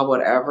 blah, blah,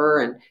 whatever.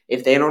 And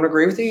if they don't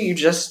agree with you,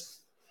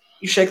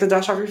 you shake the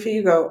dust off your feet.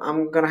 You go,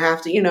 I'm going to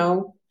have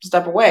to,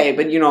 step away,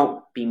 but you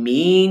don't be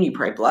mean. You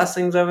pray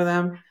blessings over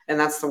them. And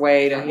that's the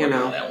way to,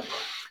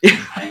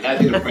 I ain't got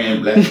to get a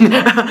praying blessing.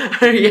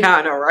 Yeah,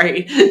 I know,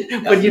 right?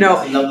 But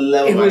another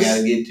level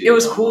it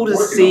was cool to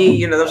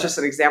see. That was just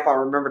an example. I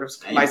remembered. It was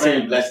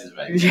praying blessings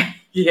right now.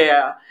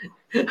 Yeah,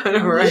 I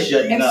know, right? Just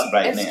shutting up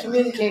right now.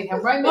 Excommunicating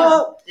him right now.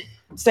 Well,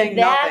 saying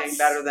That's nothing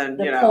better than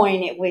the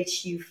point at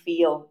which you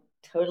feel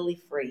totally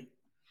free.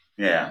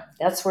 Yeah,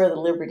 that's where the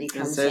liberty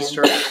comes in.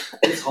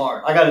 It's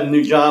hard. I got a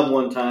new job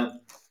one time,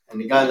 and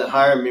the guy that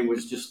hired me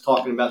was just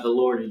talking about the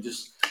Lord. He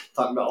just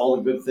talking about all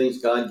the good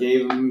things God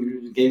gave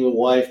him. He gave him a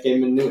wife, gave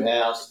him a new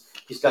house.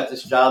 He's got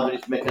this job that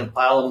he's making a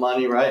pile of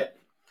money, right?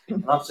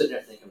 And I'm sitting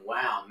there thinking,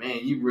 wow,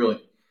 man, you're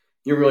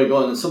really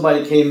going. And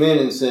somebody came in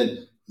and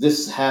said,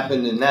 this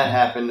happened and that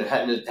happened. It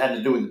had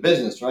to do with the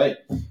business, right?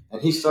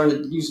 And he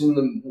started using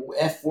the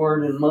F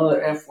word and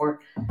mother F word.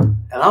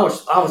 And I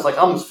was like,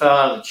 I almost fell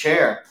out of the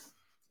chair.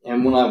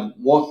 And when I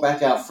walked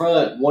back out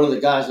front, one of the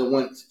guys that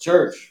went to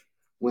church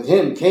with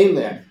him came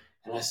there.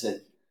 And I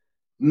said,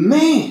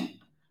 man,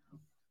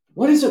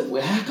 what is it?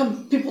 How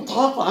come people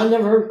talk? I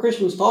never heard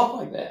Christians talk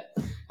like that.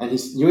 And he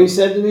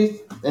said to me,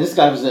 and this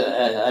guy was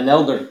an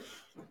elder.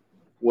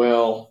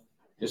 Well,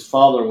 his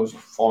father was a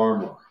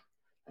farmer,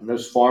 and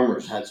those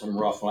farmers had some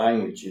rough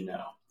language,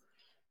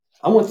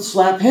 I went to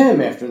slap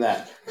him after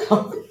that.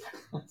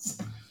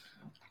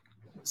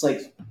 It's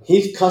like,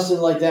 he's cussing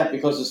like that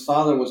because his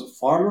father was a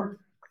farmer?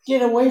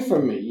 Get away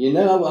from me,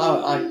 I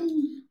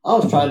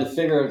was trying to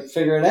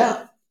figure it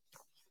out.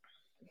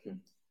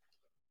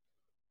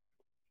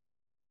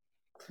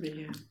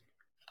 Yeah.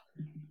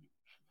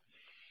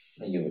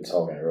 You were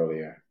talking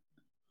earlier.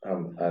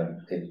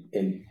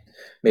 It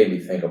made me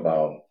think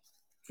about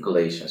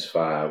Galatians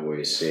 5, where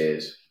it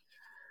says,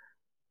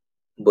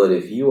 but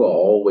if you are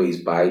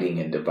always biting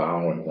and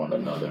devouring one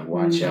another,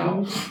 watch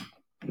out.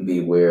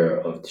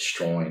 Beware of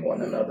destroying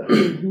one another.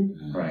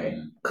 Right?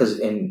 Because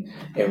and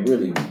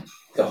really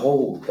the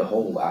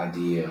whole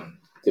idea,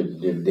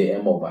 the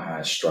MO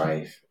behind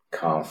strife,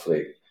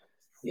 conflict,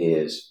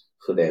 is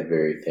for that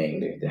very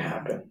thing to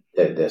happen,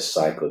 that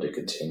cycle to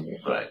continue.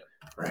 Right.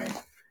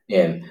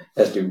 And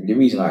that's the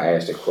reason I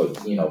asked the quote,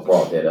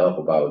 brought that up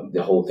about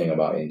the whole thing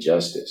about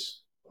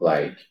injustice.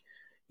 Like,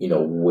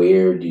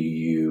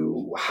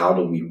 how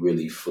do we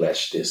really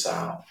flesh this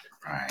out?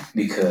 Right.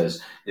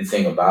 Because the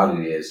thing about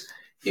it is,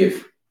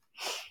 if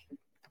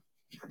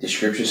the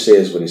scripture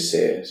says what it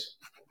says,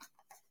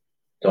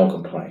 don't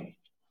complain.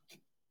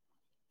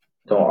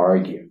 Don't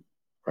argue,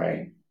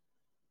 right?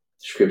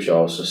 Scripture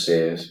also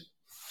says,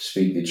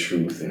 speak the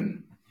truth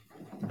in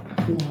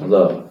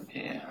love,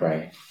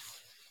 right?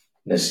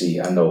 Let's see,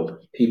 I know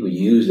people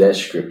use that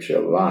scripture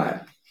a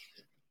lot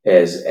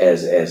as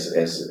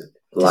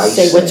license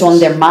say what's on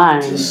their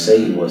mind. To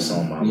say what's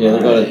on my mind. Yeah,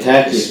 they're going to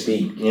attack you.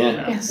 Speak.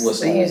 Yeah. Yes, what's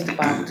they on use the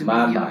Bible to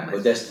my be mind.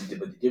 But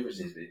the difference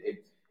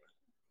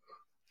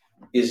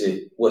is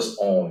it what's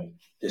on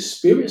the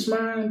Spirit's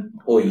mind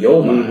or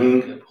your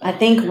mind? I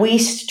think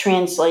Weiss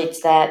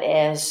translates that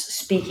as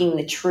speaking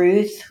the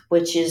truth,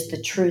 which is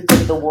the truth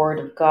of the Word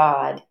of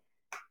God.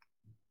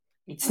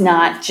 It's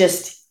not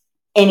just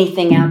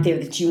anything out there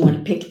that you want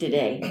to pick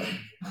today.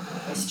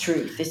 It's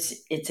truth.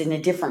 It's in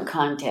a different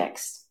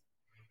context.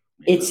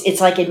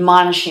 It's like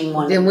admonishing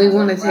one. Then we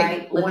want to take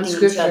right? one Lifting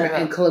scripture each other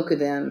and up. cloak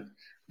it in,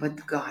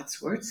 but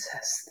God's word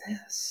says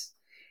this.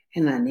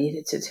 And I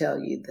needed to tell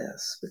you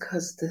this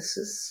because this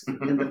is,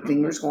 and the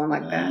fingers going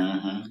like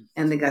that.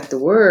 And they got the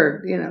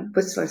word,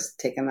 but it's like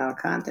taken out of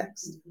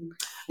context. And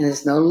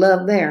there's no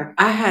love there.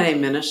 I had a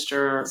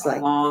minister a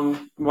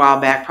long while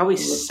back, probably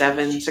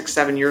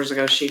 6-7 years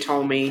ago. She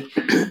told me,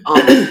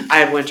 I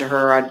had went to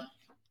her. I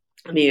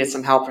needed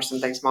some help for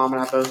some things. Mom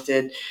and I both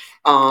did.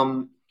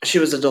 She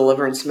was a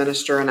deliverance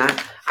minister, and I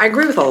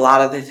agree with a lot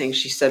of the things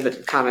she said, but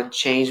it kind of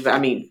changed. But I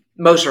mean,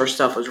 most of her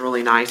stuff was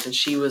really nice, and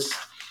she was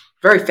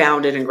very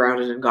founded and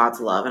grounded in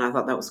God's love, and I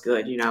thought that was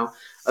good,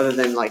 other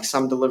than like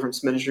some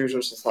deliverance ministries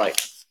was just like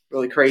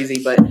really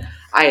crazy. But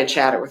I had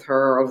chatted with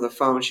her over the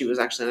phone. She was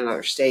actually in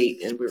another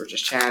state, and we were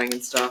just chatting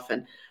and stuff,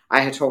 and I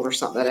had told her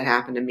something that had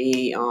happened to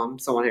me.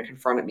 Someone had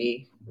confronted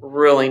me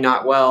really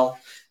not well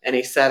in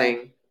a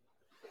setting,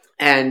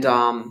 and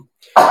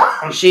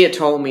she had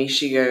told me,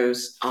 she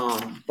goes, I'll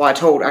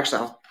tell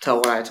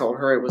what I told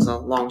her. It was a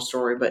long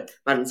story, but it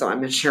might have been something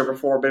I mentioned here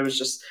before, but it was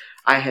just,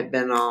 I had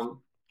been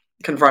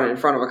confronted in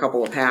front of a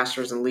couple of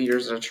pastors and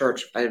leaders at a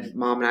church.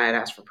 Mom and I had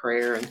asked for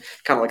prayer and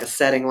kind of like a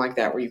setting like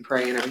that where you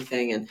pray and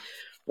everything. And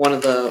one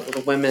of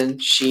the women,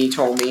 she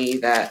told me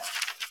that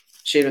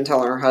she had been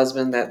telling her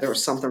husband that there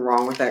was something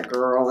wrong with that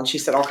girl. And she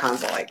said all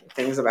kinds of like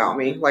things about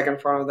me, like in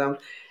front of them.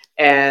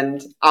 And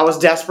I was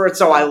desperate,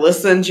 so I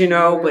listened,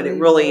 but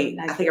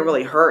I think it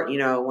really hurt,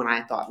 when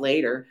I thought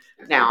later.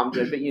 Now I'm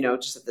good, but,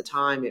 just at the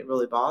time, it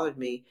really bothered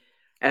me.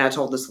 And I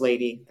told this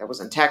lady that was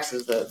in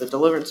Texas, the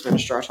deliverance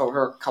minister, I told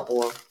her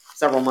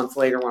several months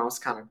later when I was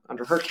kind of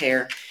under her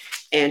care.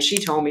 And she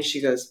told me,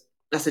 she goes,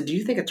 I said, do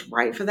you think it's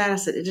right for that? I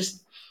said,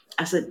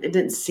 it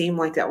didn't seem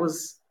like that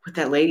was what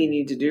that lady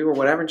needed to do or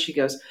whatever. And she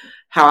goes,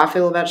 how I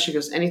feel about it, she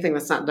goes, anything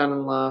that's not done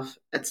in love,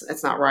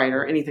 it's not right,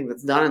 or anything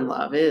that's done in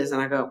love is.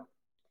 And I go,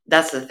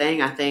 that's the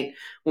thing. I think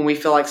when we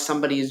feel like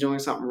somebody is doing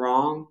something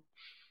wrong,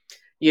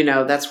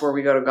 that's where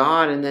we go to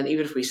God. And then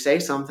even if we say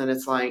something,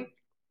 it's like,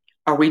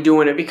 are we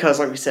doing it because,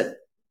 like we said,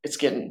 it's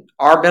getting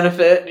our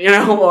benefit,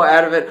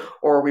 out of it?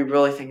 Or are we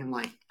really thinking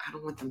like, I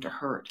don't want them to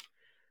hurt.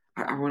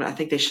 I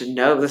think they should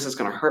know this is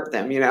going to hurt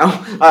them,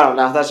 I don't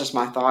know. That's just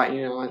my thought,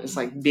 It's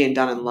like being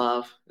done in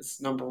love.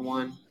 It's number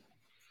one.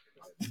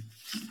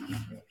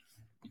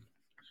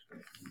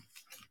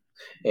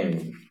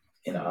 And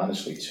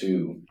honestly,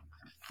 too,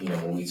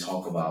 when we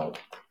talk about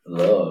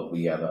love,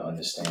 we got to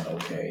understand,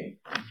 okay,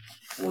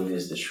 what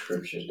is the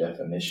scripture's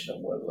definition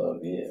of what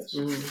love is?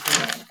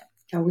 Mm-hmm.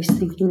 Always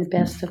thinking the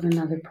best of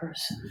another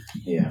person.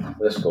 Yeah,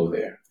 let's go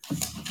there.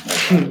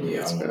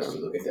 Yeah, I want us to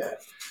look at that.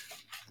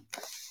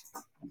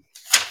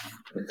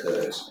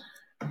 Because,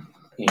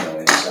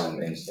 in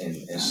some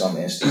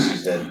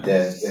instances,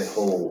 that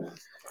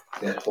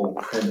whole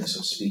premise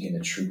of speaking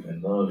the truth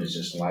in love is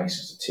just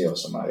license to tell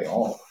somebody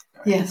off.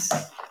 Right? Yes.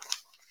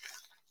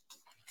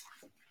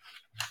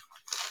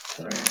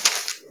 Right.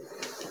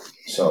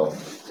 So,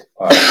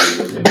 all right,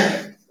 look at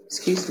that.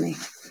 Excuse me.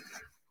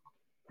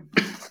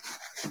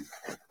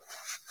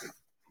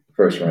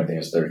 1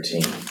 Corinthians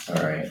 13.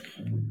 All right.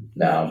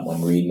 Now,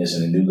 I'm reading this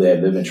in the New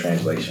Living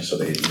Translation, so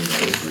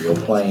it's real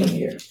plain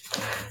here.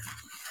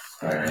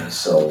 All right.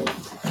 So,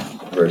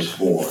 verse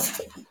 4.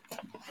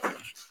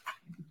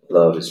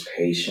 Love is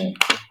patient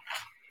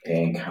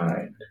and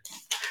kind.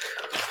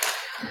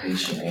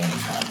 Patient and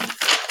kind.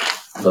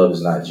 Love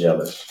is not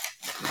jealous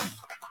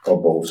or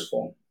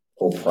boastful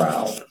or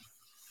proud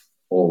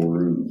or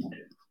rude.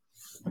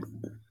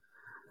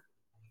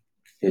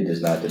 It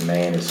does not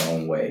demand its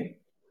own way.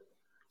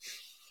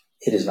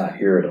 It is not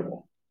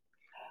irritable.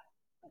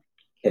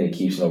 And it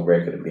keeps no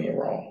record of being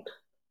wronged.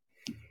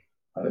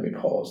 Now, let me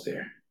pause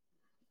there.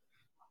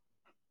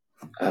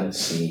 I've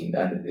seen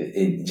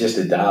just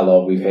the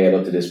dialogue we've had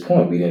up to this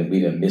point. We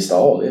didn't miss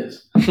all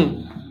this.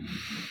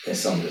 And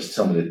some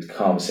of the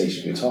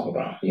conversations we talk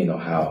about,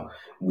 how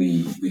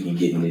we can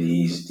get into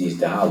these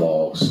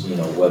dialogues,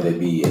 whether it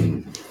be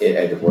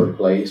at the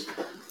workplace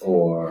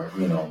or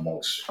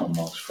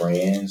amongst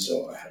friends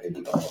or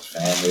amongst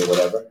family or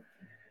whatever.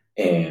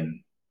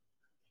 And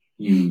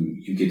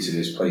you get to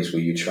this place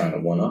where you're trying to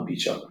one up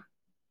each other.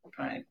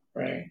 Right.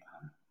 Right.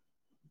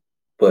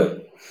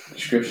 But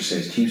Scripture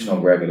says, keeps no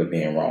record of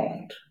being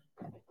wronged.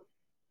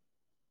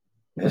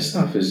 That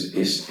stuff is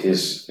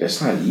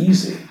it's not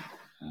easy.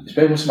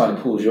 Especially when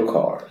somebody pulls your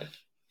card.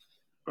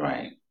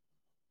 Right.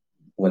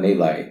 When they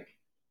like,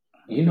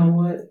 you know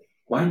what?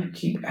 Why you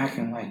keep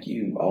acting like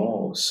you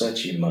all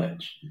such and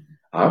much?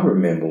 I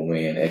remember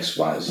when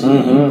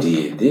XYZ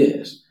did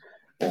this,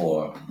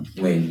 or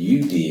when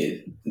you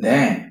did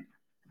that.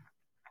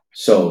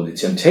 So the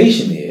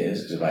temptation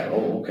is like,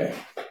 oh, okay.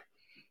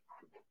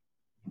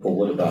 But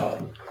what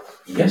about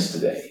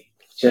yesterday?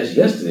 Just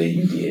yesterday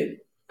you did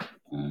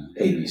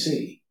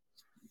ABC,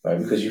 right?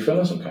 Because you're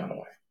feeling some kind of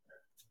way.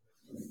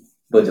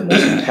 But the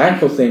most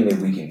impactful thing that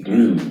we can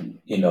do,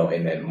 in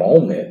that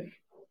moment,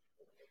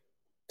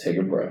 take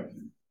a breath,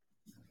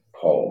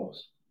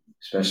 pause,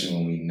 especially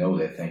when we know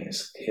that thing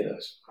has hit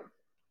us,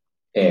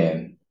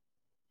 and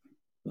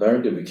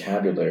learn the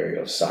vocabulary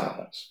of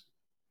silence.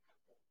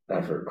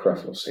 I've heard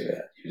Creflo say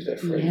that, use that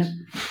phrase. Yeah.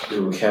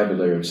 The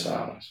vocabulary of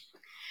silence.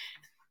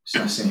 It's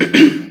not simple.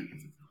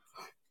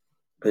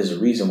 There's a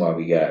reason why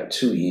we got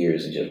 2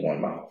 ears and just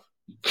one mouth.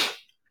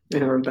 I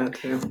heard that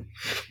too.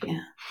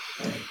 Yeah.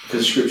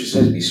 Because the Scripture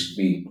says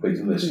be quick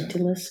to listen. Quick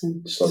to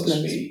listen. Slow to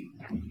speak.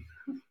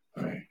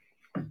 Right.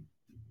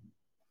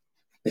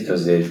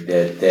 Because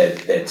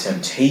that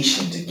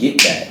temptation to get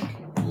back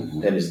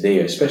that is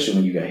there, especially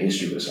when you got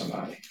history with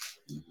somebody.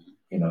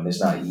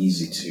 It's not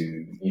easy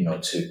to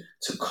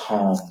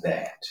calm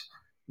that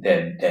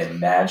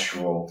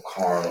natural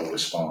carnal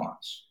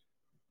response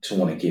to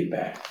want to get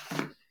back,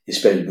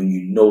 especially when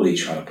you know they're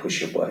trying to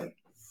push your button,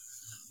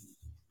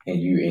 and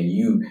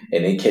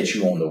they catch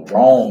you on the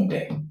wrong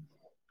day.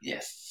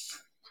 Yes.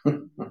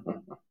 And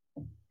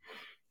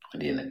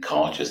then the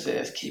culture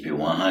says keep it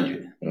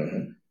 100.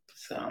 Mm-hmm.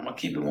 So I'm gonna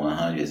keep it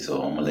 100.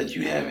 So I'm gonna let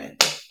you have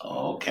it.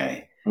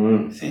 Okay.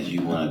 Since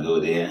you want to go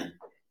there,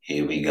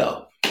 here we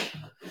go.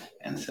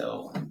 And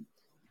so,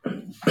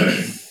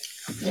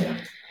 yeah.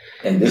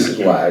 And this is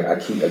why I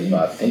keep,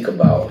 I think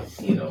about,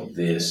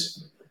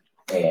 this,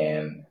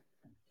 and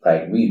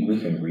like we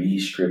can read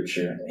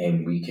Scripture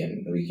and we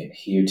can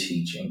hear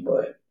teaching,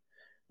 but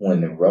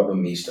when the rubber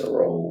meets the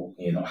road,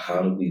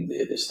 how do we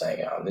live this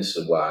thing out? And this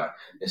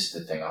is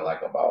the thing I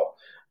like about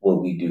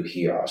what we do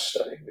here, our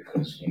study,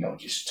 because,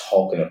 just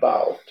talking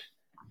about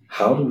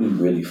how do we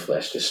really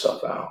flesh this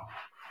stuff out?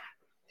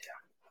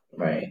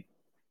 Yeah. Right?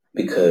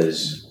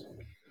 Because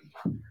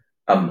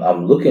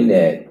I'm looking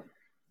at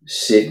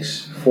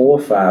 4,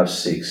 5,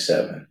 6,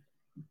 7.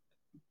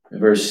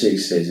 Verse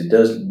 6 says, it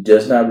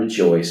does not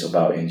rejoice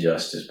about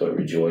injustice, but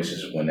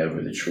rejoices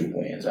whenever the truth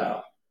wins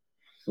out.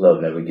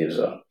 Love never gives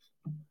up,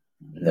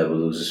 never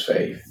loses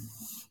faith,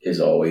 is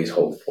always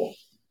hopeful,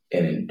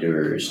 and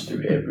endures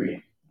through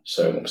every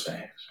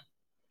circumstance.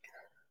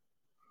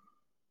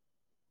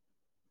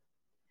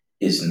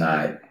 It's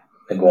not,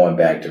 going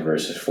back to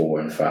verses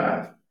 4 and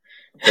 5,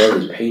 love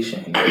is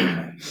patient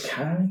and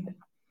kind.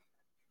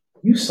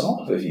 You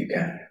soft if you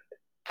kind.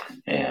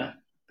 Yeah,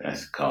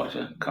 that's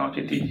culture.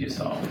 Culture teaches you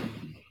soft.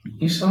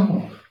 You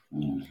soft.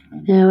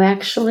 Mm-hmm. No,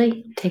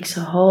 actually, it takes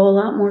a whole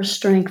lot more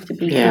strength to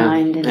be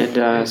kind. And it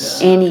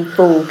does. Any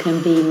fool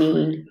can be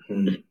mean.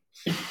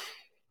 Mm-hmm.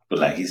 But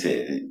like he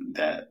said,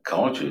 that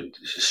culture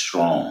is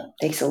strong.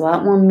 Takes a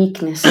lot more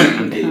meekness.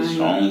 They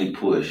strongly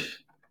push.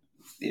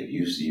 If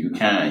you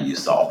kind, you're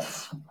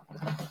soft.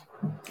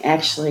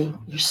 Actually,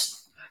 you're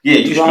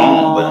you're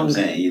strong, but I'm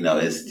saying,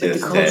 it's just the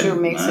culture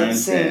that makes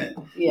mindset.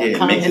 It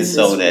makes it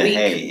so that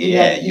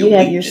weak. you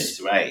have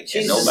weakness, right? Jesus,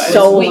 and nobody's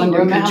soul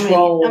under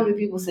control. How many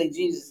people say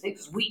Jesus? He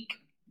was weak.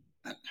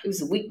 He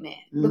was a weak man.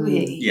 Look at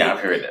him. Yeah, I've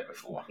heard that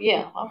before.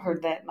 Yeah, I've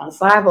heard that myself.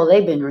 The Bible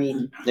they've been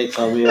reading. They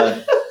told me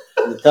it's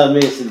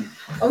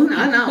oh no,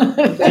 I know.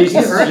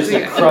 Jesus is just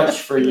a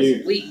crutch for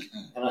you. Weak.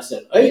 And I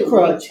said, a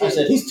crutch. I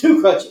said, he's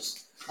 2 crutches.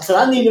 I said,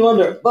 I need him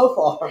under both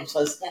arms.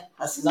 I said,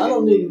 I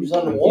don't need him just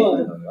under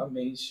one. I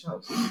mean,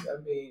 shucks.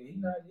 He's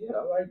not,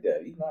 I like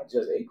that. He's not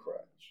just a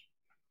crutch.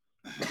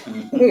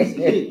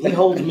 he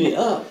holds me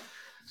up.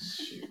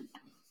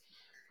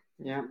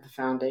 Yeah, the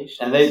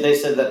foundation. And they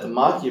said that to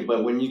mock you,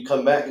 but when you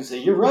come back and say,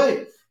 you're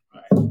right.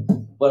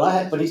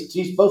 But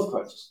he's both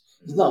crutches.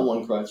 He's not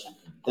one crutch.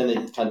 Then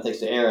it kind of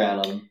takes the air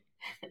out of him.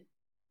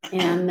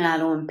 And I'm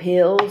not on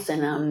pills,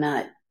 and I'm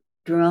not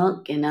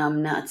drunk, and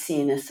I'm not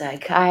seeing a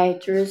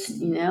psychiatrist,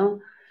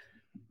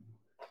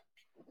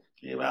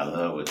 Yeah, but I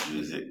love what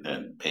you said,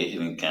 that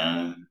patient and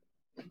kind,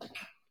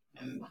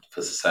 and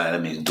for society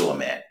that means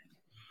doormat.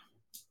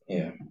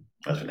 Yeah,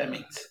 that's what that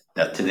means.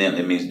 That to them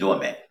it means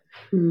doormat.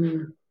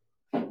 Mm.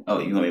 Oh,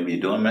 you want me to be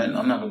a doormat? No,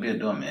 I'm not gonna be a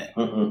doormat.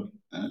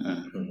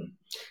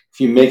 If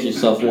you make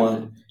yourself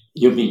one,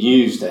 you'll be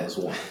used as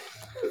one.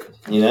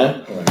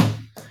 Right.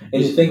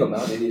 And the thing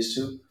about it is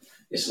too,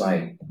 it's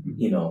like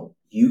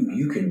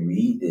you can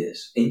read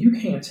this and you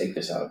can take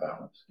this out of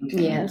balance.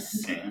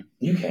 Yes.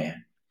 You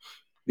can.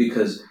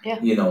 Because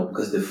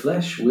because the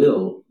flesh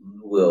will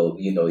it will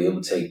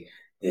take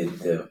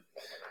the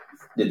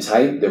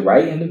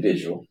right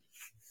individual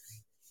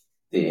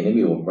the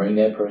enemy will bring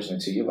that person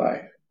into your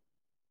life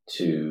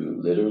to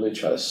literally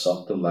try to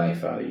suck the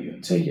life out of you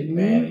and take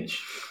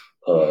advantage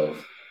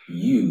of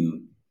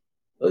you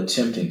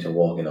attempting to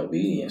walk in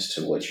obedience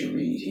to what you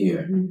read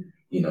here,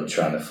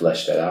 trying to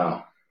flesh that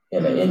out.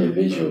 And the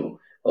individual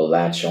will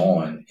latch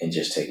on and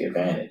just take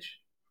advantage.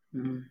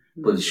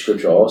 But the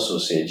scripture also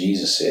said,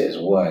 Jesus says,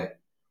 what?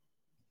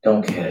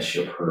 Don't cast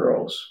your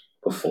pearls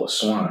before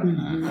swine.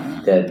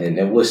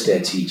 And what's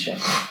that teaching?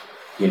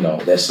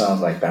 That sounds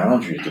like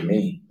boundaries to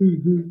me.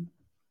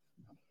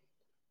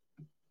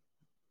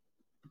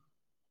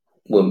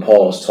 When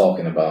Paul's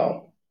talking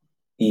about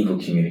evil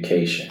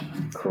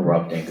communication,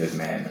 corrupting good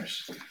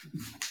manners,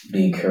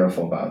 being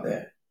careful about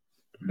that.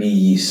 Be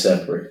ye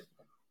separate.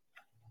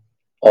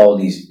 All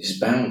these is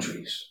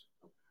boundaries.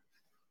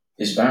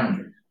 It's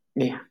boundaries.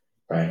 Yeah.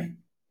 Right?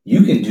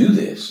 You can do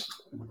this.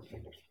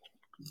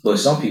 But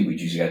some people, you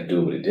just got to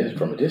do it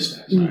from a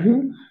distance.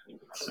 Right?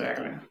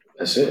 Exactly.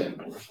 That's it.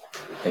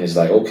 And it's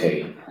like,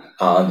 okay,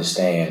 I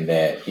understand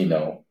that,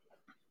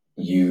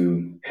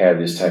 you have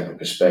this type of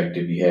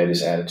perspective, you have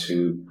this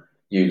attitude,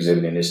 you're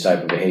exhibiting this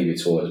type of behavior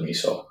towards me,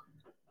 so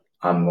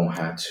I'm going to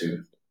have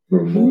to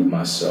remove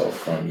myself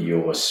from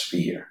your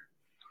sphere.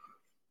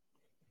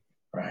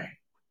 Right?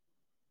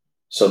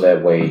 So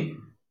that way,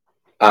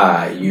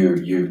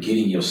 you're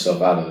getting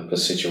yourself out of a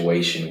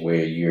situation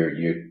where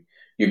you're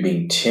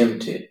being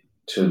tempted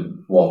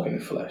to walk in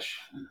the flesh.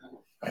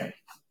 Right?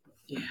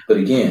 Yeah. But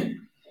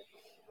again,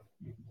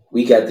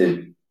 we got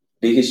the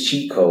biggest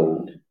cheat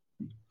code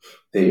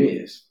there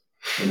is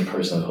in the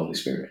person of the Holy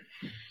Spirit.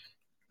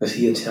 Because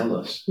He'll tell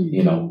us,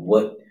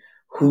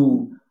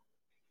 who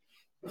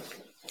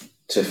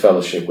to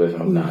fellowship with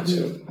and who not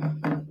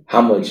to.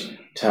 How much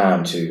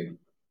time to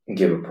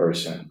give a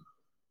person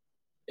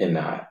and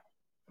not.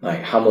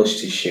 Like how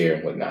much to share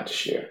and what not to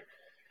share.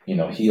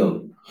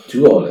 He'll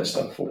do all that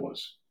stuff for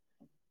us.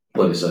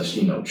 But it's us,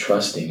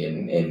 trusting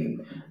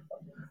and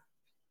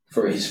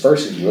for His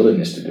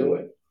willingness to do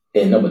it.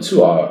 And number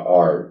two,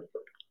 our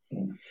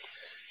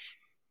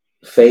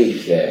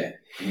faith that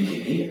we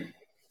can hear.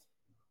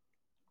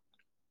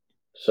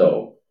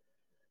 So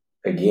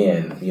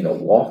again,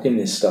 walking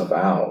this stuff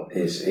out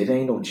it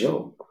ain't no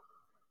joke.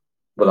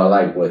 But I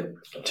like what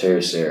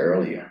Terry said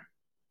earlier.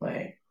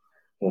 Like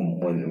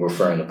when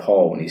referring to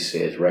Paul when he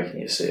says, reckon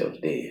yourselves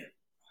dead.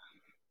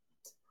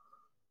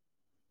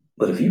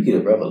 But if you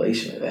get a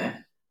revelation of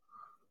that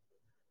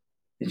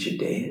you're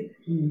dead,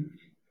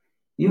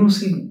 you don't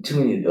see too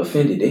many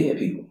offended dead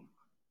people.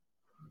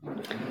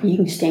 You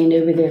can stand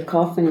over there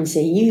coughing and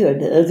say, you are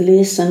the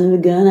ugliest son of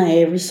a gun I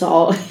ever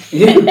saw.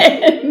 Yeah.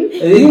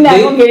 You're not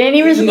going to get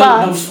any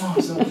response. No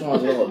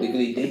response at all because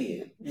they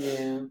dead.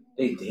 Yeah.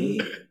 They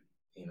dead,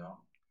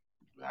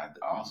 I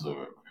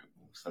also,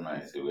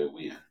 somebody said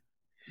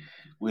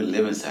we're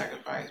living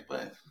sacrifice,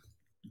 but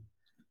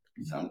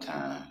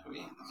sometimes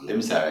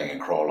living sacrifice can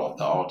crawl off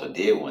the altar,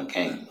 dead one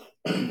can't.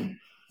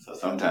 So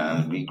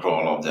sometimes we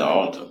crawl off the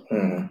altar.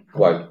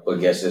 Well, I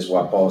guess that's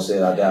why Paul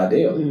said, I die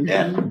daily.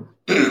 Yeah.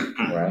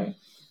 Right?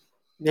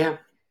 Yeah.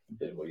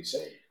 That's what he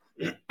said.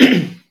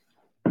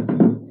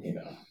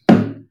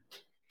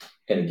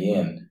 And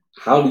again,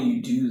 how do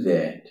you do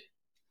that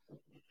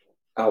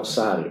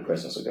outside of the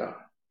presence of God?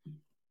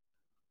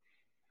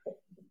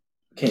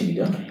 Can't be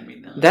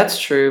done. That's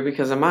true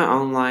because in my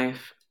own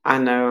life, I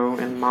know,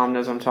 and Mom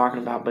knows what I'm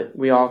talking about, but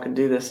we all can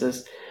do this,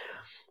 is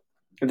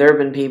there have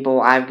been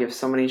people I've given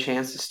so many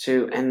chances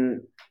to,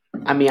 and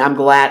I mean, I'm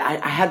glad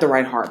I had the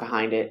right heart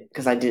behind it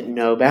because I didn't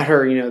know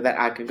better, that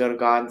I could go to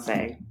God and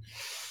say,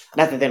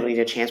 not that they don't need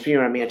a chance, but you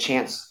know what I mean, a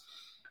chance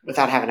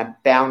without having a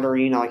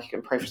boundary, like you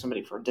can pray for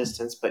somebody for a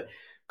distance, but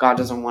God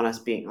doesn't want us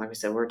being, like we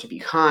said, we're to be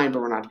kind,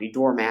 but we're not to be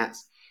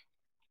doormats.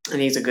 And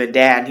He's a good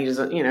dad. He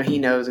doesn't, He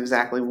knows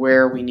exactly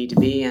where we need to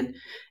be. And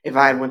if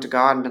I had went to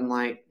God and been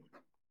like,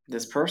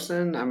 this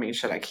person, I mean,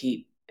 should I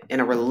keep in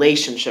a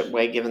relationship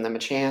way, giving them a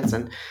chance?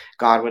 And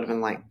God would have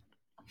been like,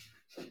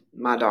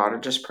 my daughter,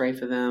 just pray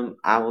for them.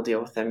 I will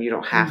deal with them. You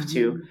don't have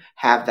to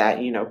have that,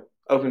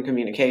 open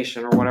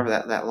communication or whatever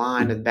that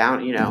line is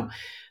bound,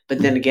 But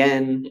then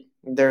again,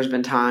 there's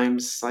been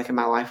times like in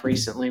my life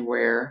recently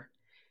where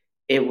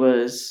it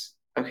was,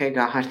 okay,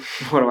 God,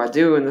 what do I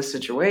do in this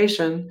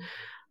situation?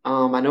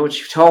 I know what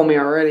you've told me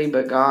already,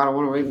 but God, I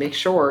want to make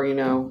sure,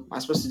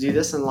 I'm supposed to do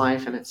this in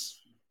life, and it's,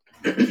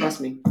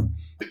 trust me,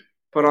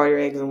 put all your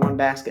eggs in one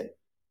basket.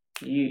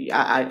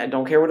 I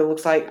don't care what it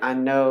looks like. I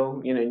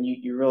know,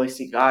 you really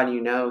see God,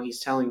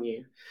 He's telling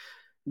you,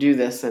 do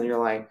this, and you're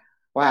like,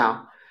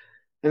 wow.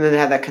 And then they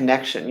have that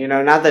connection,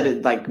 not that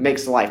it like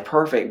makes life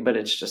perfect, but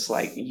it's just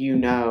like,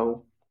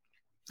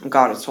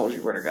 God has told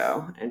you where to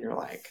go, and you're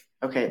like,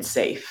 okay, it's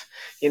safe,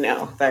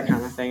 that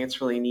kind of thing. It's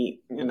really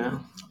neat,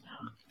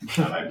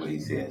 I like what he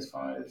said as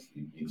far as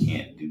you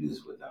can't do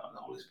this without the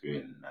Holy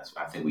Spirit. And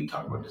I think we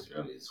talked about this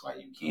earlier. That's why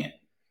you can't,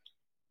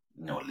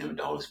 live with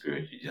the Holy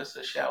Spirit. You're just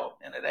a shout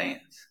and a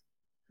dance.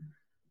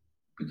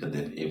 Because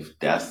if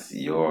that's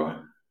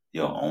your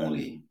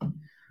only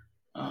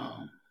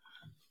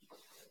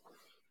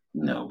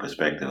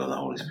perspective of the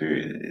Holy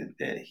Spirit,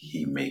 that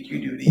He make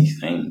you do these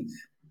things,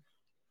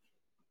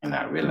 and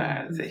I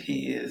realize that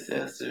He is,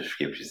 as the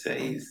Scripture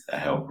says, He's a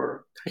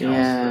helper,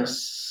 counselor,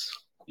 Yes.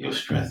 your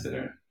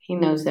strengthener. He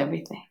knows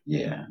everything.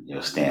 Yeah,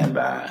 you'll stand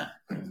by.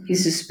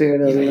 He's the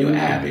Spirit of the Your living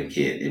God.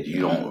 advocate. If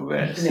you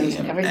don't see knows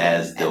Him everything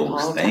as at those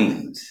all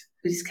things,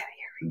 We just gotta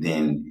hear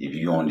then if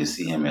you only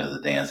see Him as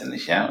a dance and a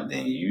shout,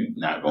 then you're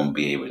not going to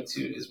be able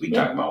to, as we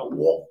talk about,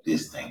 walk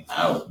this thing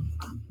out.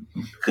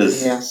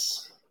 Because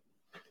Yes.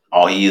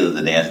 all He is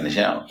a dance and a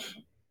shout.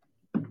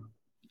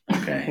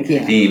 Okay.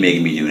 Yeah. If He ain't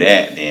making me do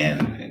that,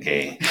 then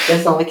okay.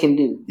 That's all I can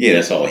do. Yeah,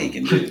 that's all He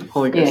can do.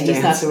 Holy Yeah, Ghost he's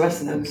not dance. the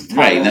rest of those.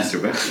 Right, and that's the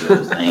rest of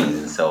those things.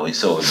 And so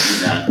if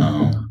you're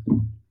not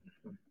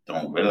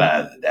don't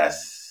realize that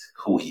that's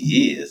who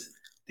He is,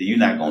 then you're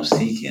not going to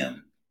seek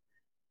Him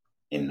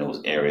in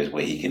those areas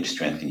where He can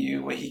strengthen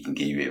you, where He can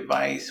give you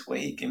advice, where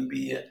He can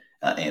be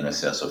an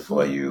intercessor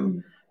for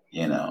you,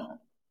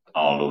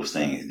 all those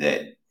things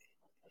that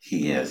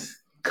He has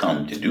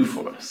come to do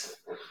for us.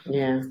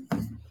 Yeah.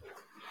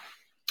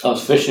 I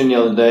was fishing the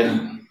other day,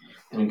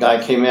 and a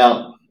guy came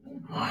out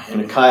in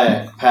a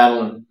kayak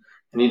paddling,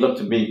 and he looked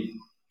to be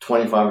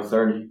 25 or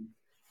 30.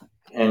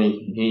 And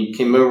he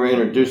came over and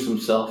introduced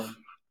himself,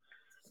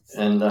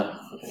 and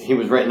he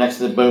was right next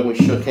to the boat. We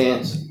shook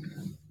hands.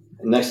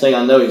 And next thing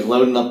I know, he's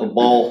loading up a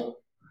bowl.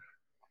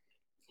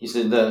 He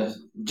said,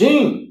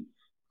 Gene,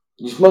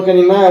 you smoke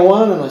any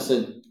marijuana? And I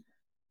said,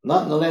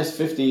 not in the last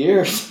 50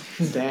 years.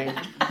 Dang.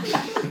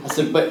 I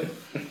said, but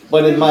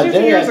in my 50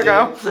 day, years I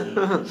ago. did.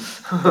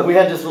 But we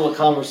had this little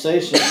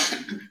conversation,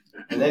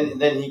 and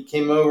then he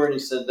came over and he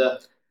said,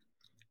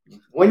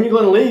 when are you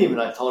going to leave?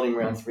 And I told him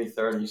around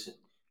 3:30. He said,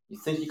 you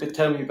think you could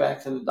tow me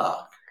back to the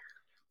dock?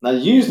 Now,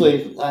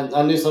 usually,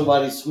 I knew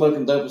somebody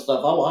smoking dope and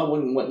stuff. I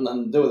wouldn't want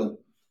nothing to do with them.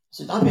 I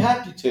said, I'd be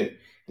happy to. And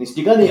he said,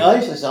 you got any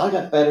ice? I said, I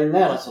got better than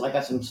that. I said, I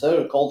got some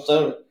soda, cold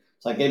soda.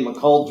 So I gave him a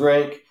cold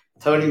drink,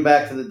 towed him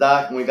back to the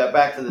dock. And we got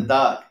back to the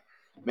dock,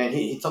 man,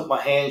 he took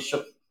my hand,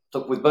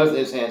 took with both of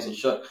his hands and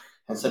shook,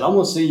 and said, I'm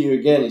going to see you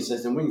again. He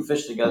says, and we can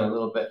fish together a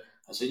little bit.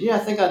 I said, yeah, I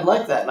think I'd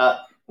like that.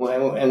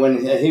 And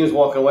when he was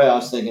walking away, I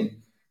was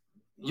thinking,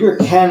 you're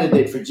a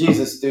candidate for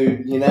Jesus,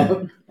 dude,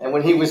 And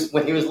when he was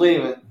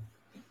leaving,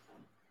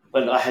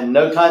 but I had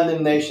no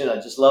condemnation. I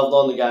just loved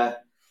on the guy,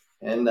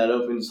 and that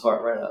opened his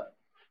heart right up.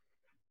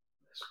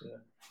 That's good.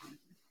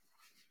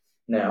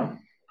 Now,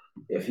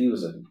 if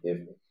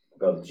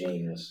Brother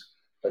Gene was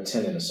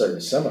attending a certain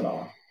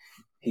seminar,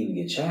 he would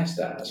get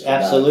chastised for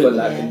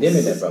not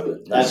condemning that brother.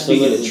 Not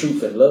speaking the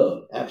truth in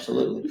love.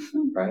 Absolutely.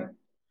 Right?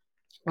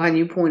 Why didn't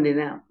you point it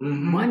out?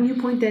 Mm-hmm. Why didn't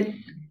you point that?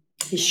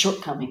 His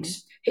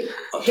shortcomings.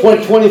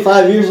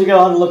 25 years ago,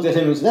 I'd have looked at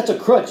him and said, that's a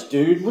crutch,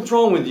 dude. What's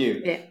wrong with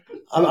you? Yeah.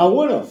 I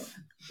would have.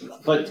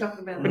 But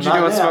What you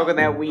doing smoking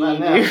that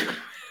weed?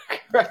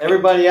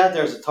 Everybody out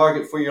there is a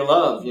target for your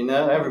love,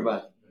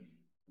 everybody.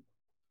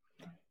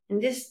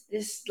 And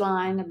this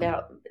line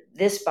about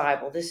this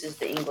Bible, this is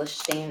the English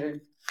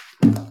Standard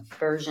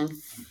Version, it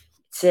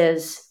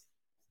says,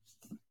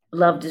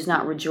 love does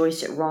not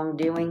rejoice at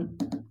wrongdoing.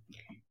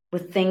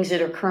 With things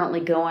that are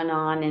currently going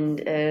on,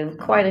 and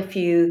quite a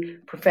few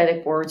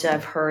prophetic words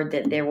I've heard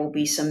that there will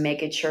be some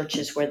mega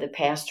churches where the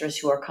pastors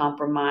who are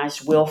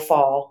compromised will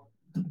fall.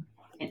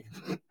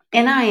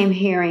 And I am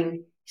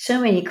hearing so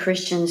many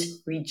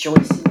Christians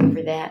rejoicing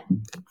over that.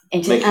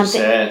 And Makes you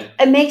sad.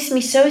 It makes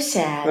me so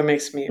sad. That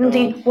makes me.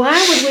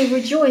 Why would we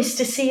rejoice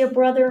to see a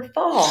brother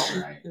fall?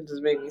 It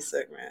just makes me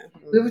sick, man.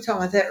 We were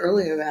talking about that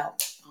earlier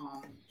about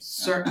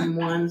certain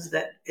ones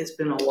that it's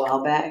been a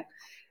while back.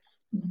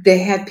 They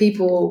had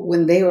people,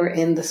 when they were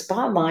in the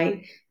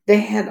spotlight, they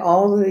had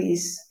all of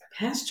these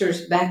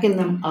pastors backing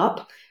them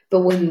up.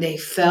 But when they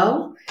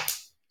fell,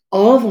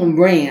 all of them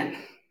ran.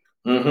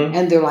 Mm-hmm.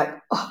 And they're like,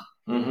 oh.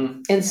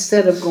 Mm-hmm.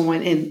 Instead of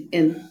going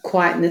in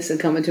quietness and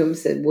coming to him and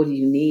said, what do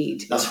you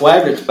need? Now,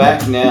 Swaggart's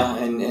back now,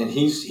 and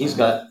he's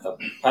got a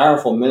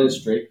powerful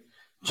ministry.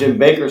 Jim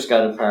Baker's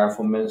got a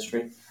powerful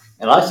ministry.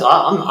 And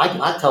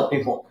I tell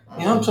people,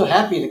 I'm so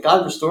happy that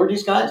God restored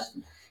these guys.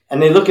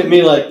 And they look at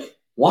me like,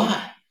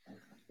 why?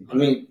 I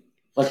mean,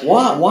 like,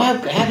 why?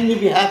 How can you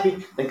be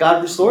happy that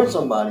God restored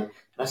somebody? And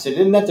I said,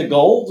 isn't that the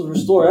goal, to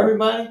restore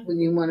everybody? When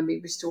you want to be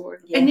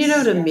restored. Yes,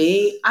 and to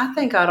me, I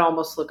think I'd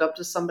almost look up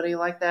to somebody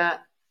like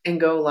that and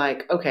go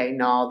like, okay,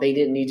 no, they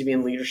didn't need to be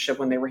in leadership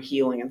when they were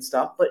healing and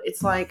stuff. But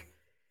it's like,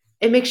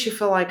 it makes you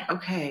feel like,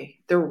 okay,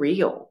 they're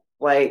real.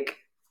 Like,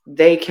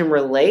 they can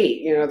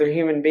relate, they're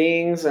human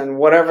beings, and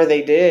whatever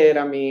they did,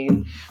 I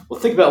mean. Well,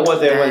 think about what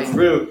they went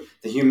through,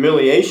 the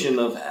humiliation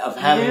of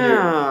having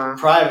your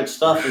private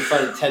stuff in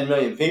front of 10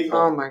 million people.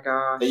 Oh my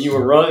gosh. That you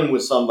were running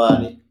with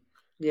somebody.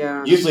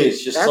 Yeah. Usually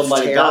it's just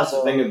somebody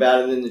gossiping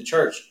about it in the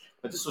church.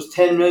 But this was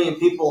 10 million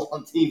people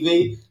on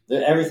TV,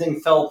 that everything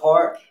fell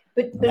apart.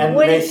 But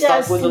what it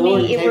does to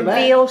me, it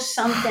reveals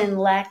something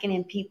lacking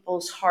in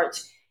people's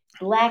hearts,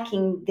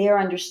 lacking their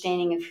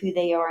understanding of who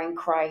they are in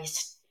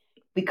Christ.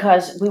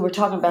 Because we were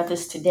talking about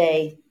this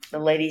today, the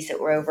ladies that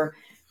were over,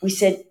 we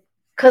said,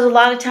 because a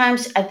lot of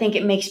times I think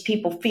it makes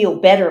people feel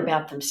better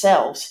about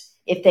themselves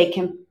if they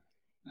can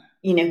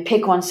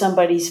pick on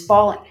somebody's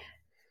falling.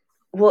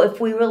 Well, if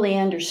we really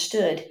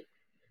understood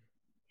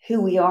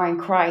who we are in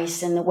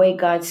Christ and the way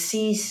God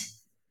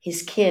sees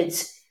his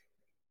kids,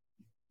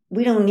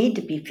 we don't need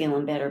to be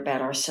feeling better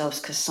about ourselves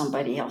because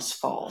somebody else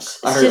falls.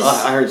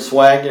 I heard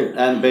Swagger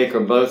and Baker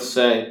both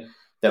say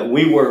that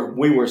we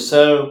were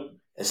so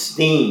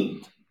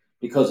esteemed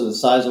because of the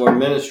size of our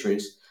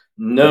ministries.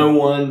 No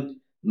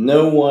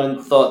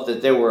one thought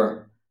that they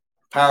were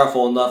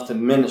powerful enough to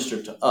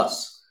minister to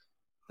us.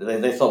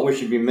 They thought we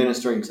should be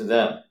ministering to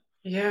them.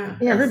 Yeah.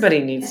 Yes. Everybody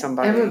needs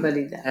somebody.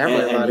 Everybody does.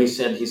 And he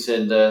said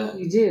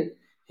you do.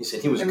 He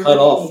said he was cut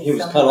off. He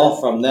was cut off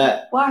from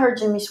that. Well, I heard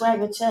Jimmy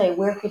Swaggart say,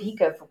 where could he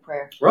go for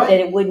prayer? Right. That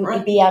it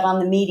wouldn't be out on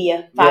the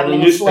media 5 the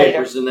minutes later.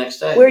 newspapers the next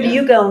day. Where do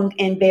you go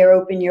and bear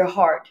open your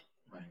heart?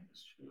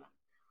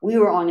 We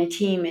were on a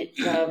team at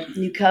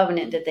New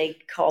Covenant that they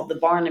called the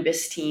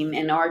Barnabas team,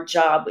 and our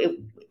job,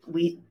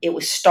 it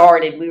was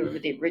started, we were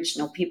the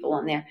original people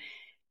on there,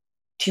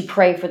 to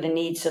pray for the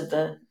needs of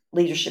the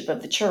leadership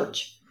of the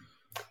church.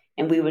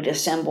 And we would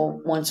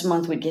assemble once a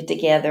month, we'd get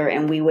together,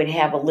 and we would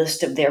have a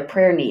list of their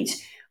prayer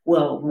needs.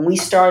 Well, when we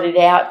started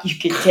out, you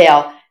could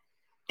tell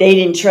they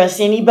didn't trust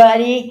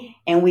anybody,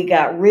 and we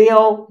got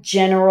real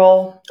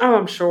general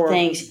I'm sure.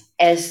 things.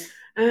 As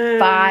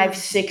 5,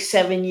 6,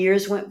 7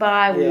 years went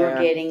by, we were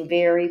getting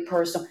very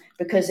personal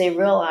because they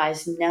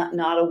realized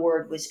not a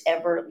word was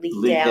ever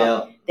leaked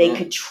out. They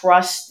could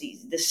trust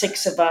the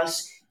 6 of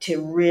us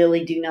to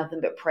really do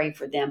nothing but pray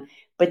for them.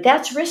 But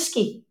that's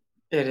risky.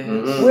 It is.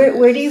 Mm-hmm.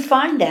 Where do you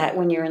find that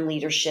when you're in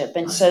leadership?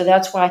 And so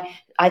that's why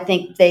I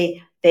think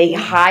they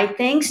hide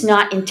things,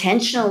 not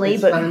intentionally,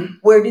 but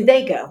where do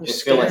they go?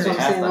 That's what I'm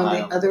saying. On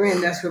the other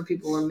end, that's where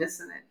people were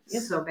missing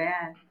it so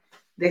bad.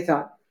 They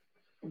thought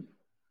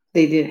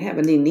they didn't have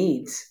any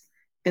needs,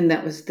 and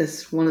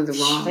that's one of the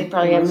wrong. They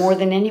probably have more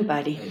than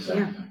anybody.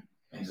 Exactly.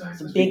 Yeah.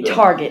 Exactly. It's a big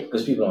target.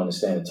 Because people don't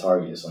understand the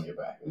target is on your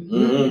back.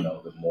 Mm-hmm.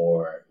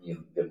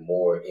 The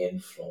more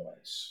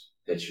influence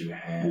that you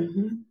have,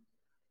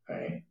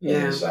 right? Yeah.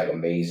 And it's like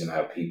amazing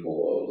how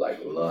people like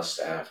lust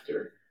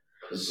after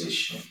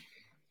position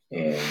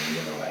and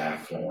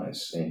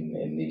affluence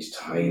in these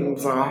titles.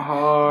 It's a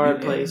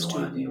hard place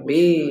to be.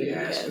 Really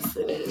Yes,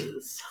 it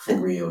is. For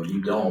real,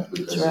 you don't.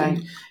 That's right.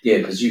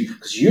 Because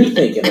you're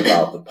thinking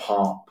about the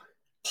pomp,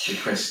 the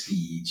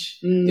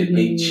prestige, the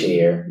big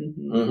chair,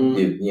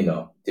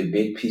 the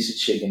big piece of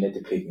chicken at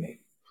the picnic,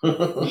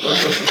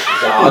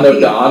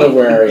 the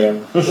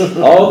honorarium,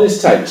 all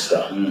this type of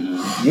stuff.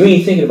 Mm-hmm. You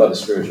ain't thinking about the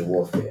spiritual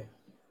warfare,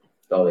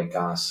 all that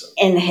gossip,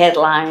 and the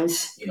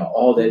headlines.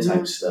 All that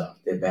type of stuff.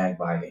 They're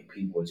backbiting.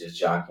 People just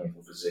jockeying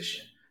for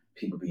position.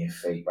 People being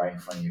fake right in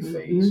front of your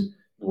face,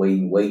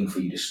 waiting for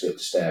you to slip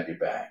to stab your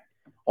back.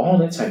 All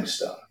that type of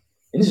stuff.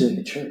 And this is in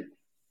the church.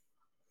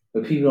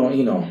 But people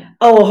don't,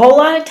 Oh, a whole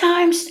lot of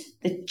times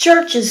the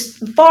church is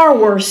far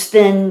worse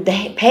than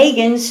the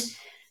pagans.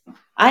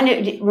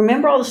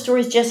 Remember all the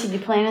stories Jesse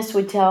Duplantis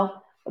would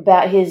tell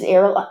about his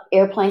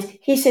airplanes?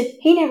 He said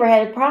he never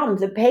had a problem.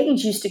 The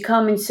pagans used to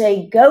come and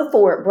say, "Go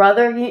for it,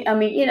 brother."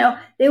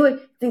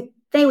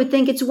 They would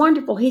think it's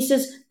wonderful. He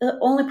says the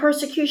only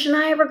persecution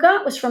I ever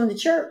got was from the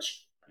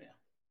church.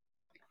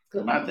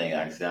 Yeah. My thing,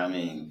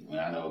 when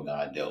I know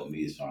God dealt with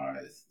me as far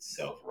as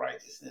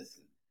self-righteousness,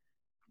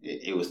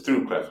 it was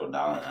through Creflo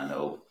Dollar. I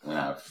know when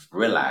I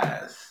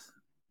realized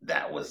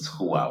that was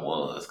who I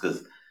was,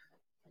 because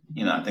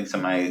I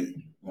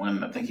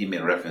think he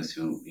made a reference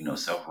to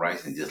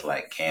self-righteousness, just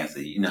like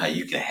cancer. You know how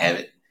you can have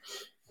it.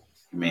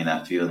 You may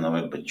not feel no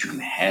way, but you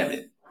can have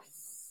it.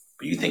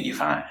 But you think you're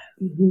fine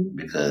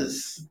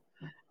because.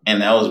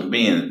 And that was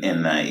being,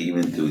 and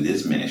even through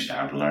this ministry,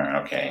 I've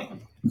learned,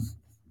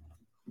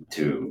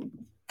 to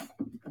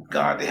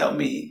God to help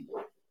me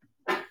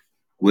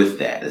with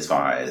that as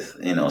far as,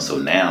 so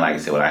now, like I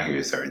said, when I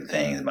hear certain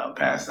things about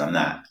pastors, I'm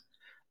not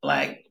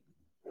like,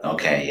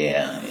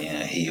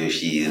 he or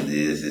she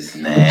is this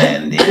and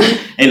that.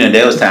 And then,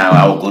 there was time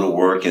I would go to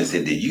work and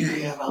say, did you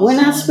hear about We're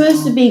not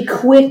supposed to be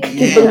quick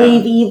to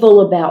believe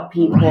evil about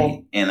people.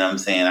 Right. And I'm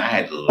saying I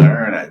had to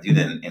learn how to do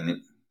that.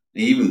 And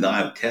even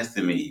God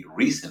tested me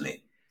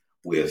recently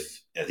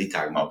as he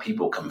talking about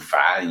people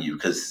confiding in you,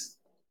 because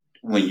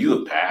when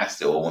you're a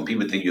pastor, or when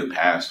people think you're a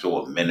pastor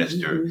or a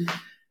minister,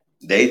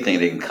 they think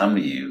they can come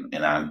to you.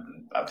 And I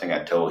think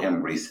I told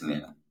him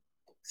recently,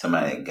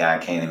 a guy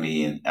came to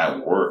me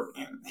at work,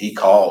 and he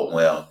called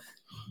me.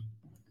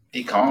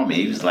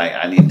 He was like,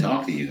 "I need to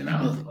talk to you." And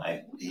I was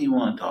like, "What do you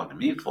want to talk to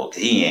me for?"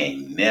 Because he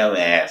ain't never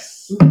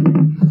asked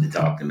to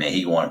talk to me.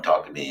 He wanted to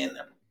talk to me.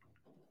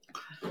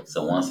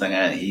 So once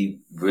he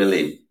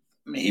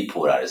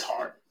poured out his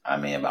heart.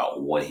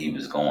 About what he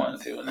was going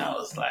through. And I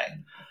was like,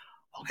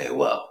 okay,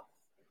 well.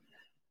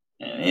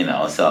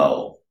 And,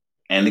 so,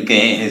 and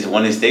again,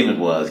 one of his statements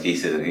was, he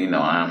said, I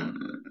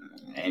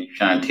ain't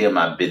trying to tell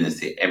my business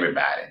to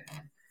everybody.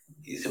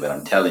 He said, but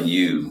I'm telling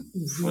you,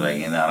 so,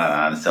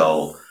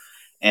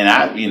 and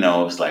I,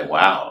 it's like,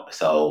 wow.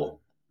 So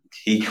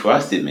he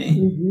trusted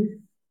me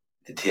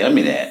to tell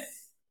me that,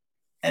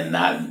 and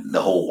not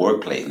the whole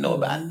workplace know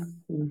about it.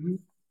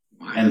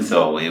 And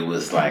so it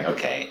was like,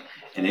 okay.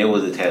 And it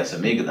was a test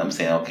of me because I'm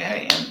saying,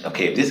 okay,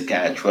 if this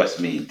guy trusts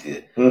me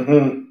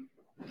to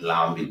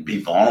allow me to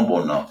be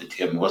vulnerable enough to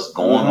tell me what's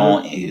going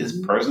on in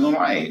his personal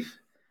life,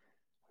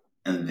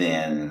 and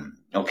then,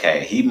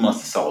 okay, he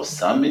must have saw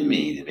something in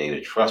me to be able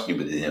to trust me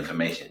with this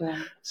information. Right.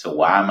 So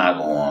why am I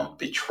going to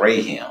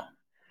betray him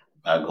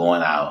by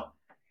going out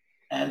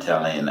and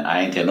telling,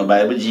 I ain't tell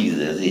nobody but Jesus,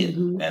 that's it.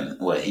 And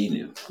what he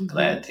knew, because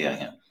I had to tell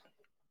him.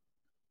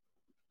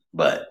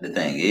 But the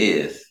thing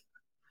is,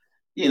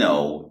 you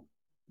know,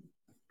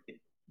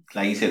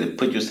 like you said, to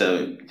put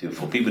yourself,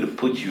 for people to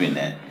put you in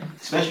that,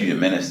 especially your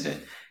minister,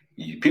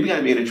 people got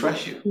to be able to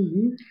trust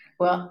you.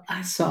 Well,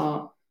 I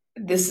saw,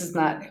 this is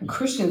not a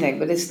Christian thing,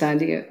 but it's the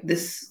idea,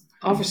 this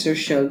officer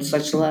showed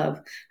such love.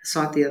 I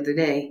saw it the other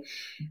day.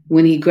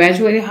 When he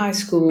graduated high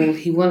school,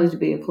 he wanted to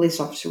be a police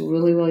officer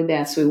really, really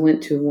bad. So he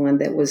went to one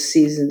that was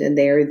seasoned in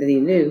the area that he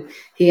knew.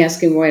 He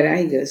asked him right out,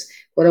 he goes,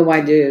 what do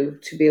I do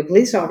to be a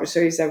police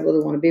officer? He said, I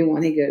really want to be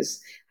one. He goes,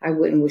 I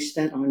wouldn't wish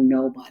that on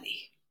nobody.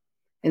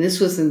 And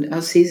this was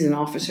a seasoned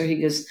officer. He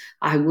goes,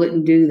 I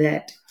wouldn't do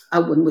that. I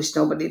wouldn't wish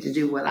nobody to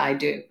do what I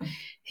do.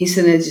 He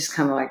said, it's just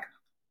kind of like,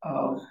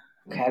 oh,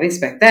 okay, I didn't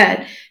expect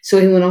that. So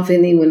he went off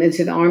and he went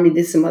into the army,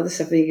 did some other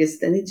stuff. And he goes,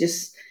 then he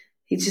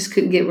just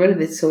couldn't get rid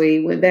of it. So he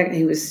went back and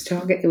he was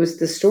talking. It was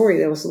the story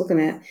that I was looking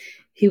at.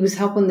 He was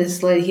helping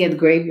this lady. He had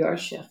graveyard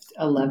shift,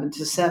 11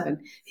 to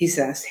 7. He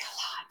said, I say a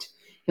lot.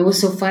 And what's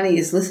so funny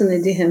is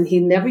listening to him, he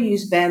never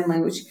used bad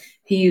language.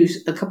 He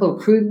used a couple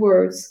of crude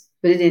words,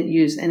 but he didn't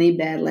use any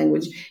bad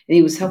language. And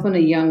he was helping a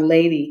young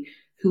lady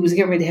who was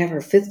getting ready to have her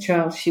 5th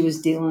child. She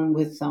was dealing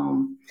with,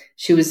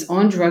 she was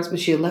on drugs, but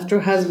she had left her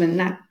husband,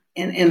 not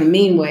in a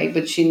mean way,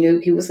 but she knew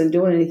he wasn't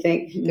doing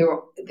anything.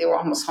 They were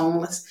almost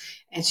homeless.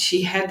 And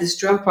she had this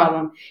drug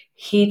problem.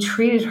 He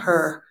treated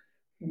her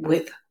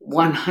with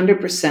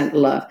 100%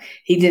 love.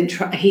 He didn't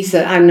try. He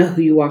said, I know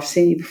who you are. I've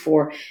seen you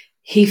before.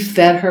 He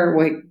fed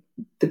her.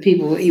 The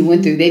people he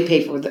went through, they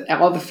paid for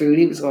all the food.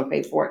 He was going to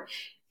pay for it.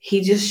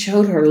 He just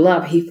showed her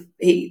love.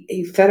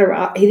 He fed her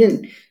out.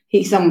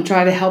 Someone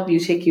tried to help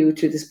you, take you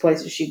to this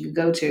place that she could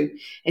go to.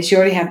 And she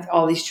already had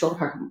all these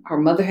children. Her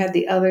mother had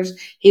the others.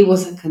 He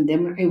wasn't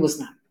condemning her. He was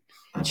not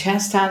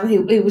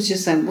chastising. He was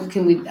just saying, what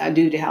can I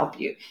do to help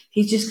you?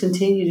 He just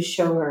continued to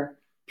show her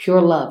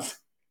pure love.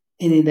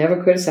 And he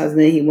never criticized.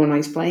 And then he went on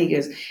explaining. He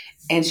goes,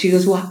 and she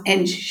goes, well,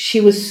 and she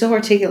was so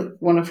articulate.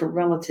 One of her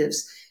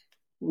relatives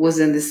was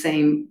in the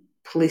same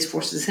police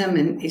force as him.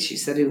 And she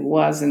said who it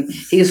was. And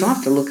he goes, I'll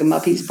have to look him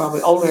up. He's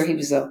probably older. He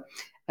was a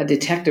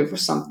detective or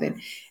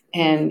something.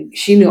 And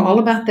she knew all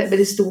about that, but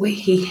it's the way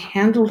he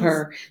handled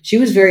her. She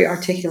was very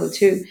articulate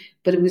too,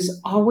 but it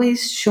was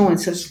always showing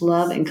such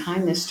love and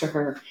kindness to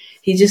her.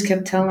 He just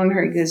kept telling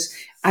her, he goes,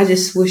 I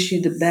just wish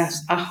you the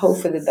best. I hope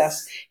for the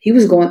best. He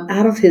was going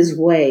out of his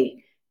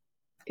way.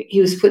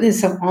 He was putting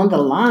himself on the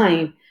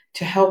line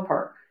to help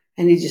her.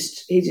 And it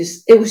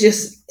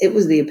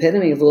was the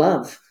epitome of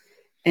love.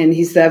 And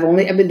he said,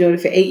 I've been doing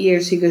it for 8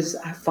 years. He goes,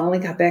 I finally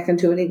got back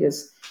into it. He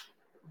goes,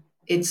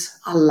 it's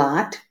a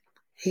lot.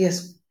 He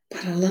goes,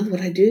 but I love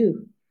what I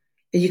do.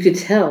 And you could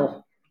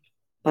tell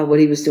by what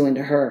he was doing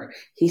to her.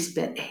 He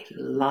spent a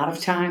lot of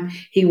time.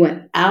 He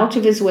went out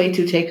of his way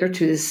to take her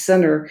to the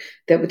center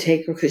that would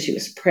take her because she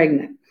was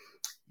pregnant.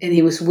 And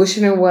he was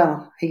wishing her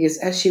well. He goes,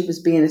 as she was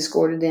being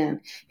escorted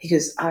in, he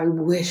goes, I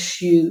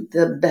wish you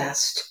the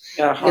best.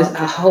 Because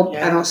I hope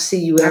I don't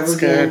see you ever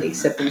again,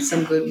 except in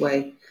some good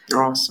way.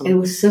 Awesome. And it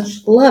was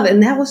such love.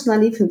 And that was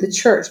not even the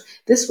church.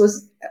 This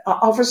was an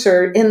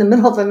officer in the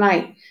middle of the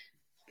night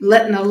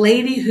letting a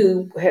lady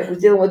who was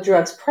dealing with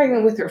drugs,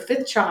 pregnant with her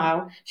 5th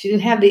child, she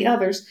didn't have the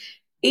others,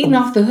 eating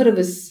off the hood of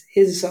his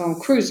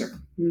cruiser.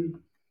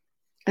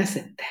 I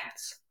said,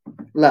 that's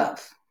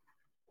love.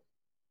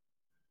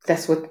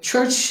 That's what the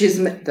church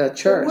is. The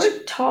church.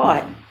 We're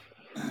taught.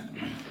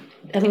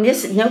 I mean,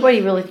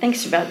 nobody really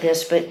thinks about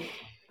this, but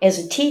as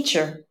a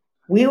teacher,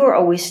 we were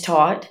always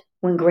taught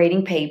when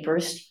grading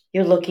papers,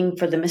 you're looking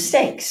for the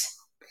mistakes.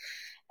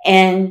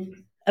 And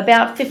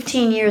about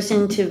 15 years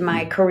into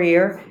my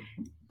career,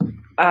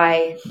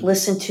 I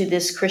listened to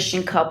this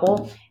Christian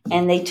couple,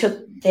 and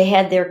they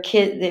had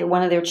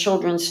one of their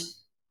children's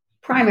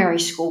primary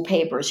school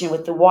papers,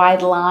 with the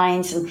wide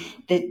lines, and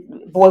the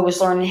boy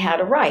was learning how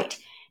to write.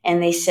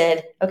 And they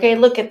said, okay,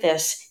 look at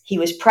this. He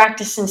was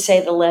practicing,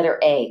 say, the letter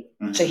A.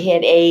 So he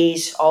had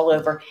A's all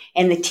over.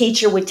 And the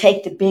teacher would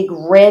take the big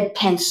red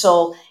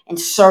pencil and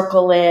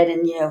circle it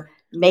and,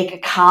 make a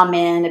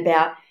comment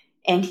about,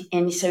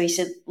 and so he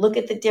said, look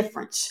at the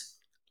difference.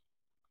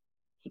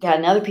 He got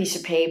another piece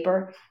of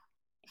paper,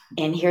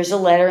 and here's a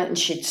letter, and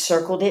she'd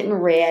circled it in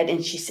red,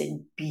 and she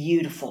said,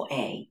 beautiful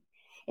A.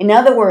 In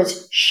other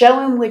words,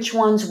 show him which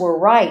ones were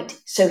right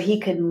so he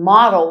could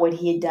model what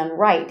he had done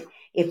right.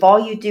 If all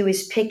you do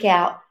is pick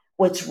out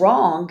what's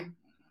wrong,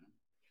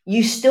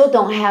 you still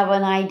don't have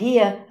an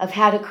idea of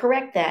how to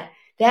correct that.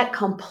 That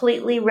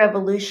completely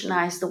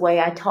revolutionized the way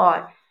I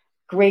taught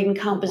grading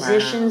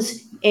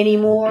compositions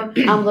anymore.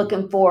 I'm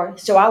looking for,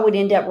 so I would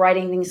end up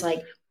writing things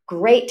like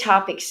great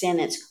topic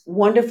sentence,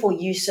 wonderful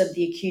use of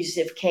the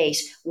accusative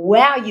case.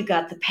 Wow, you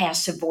got the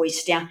passive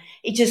voice down.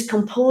 It just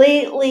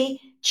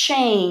completely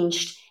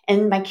changed.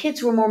 And my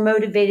kids were more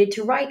motivated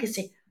to write because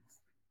they,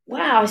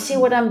 wow, I see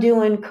what I'm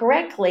doing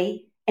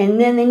correctly. And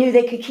then they knew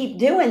they could keep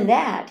doing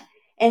that.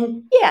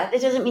 And yeah,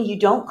 that doesn't mean you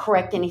don't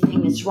correct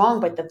anything that's wrong,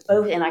 but the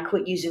both, and I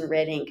quit using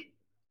red ink.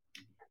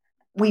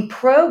 We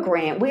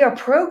are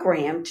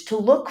programmed to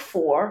look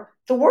for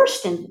the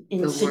worst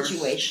in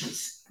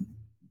situations.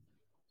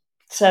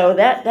 So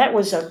that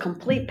was a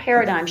complete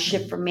paradigm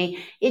shift for me.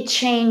 It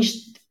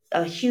changed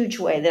a huge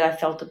way that I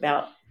felt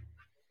about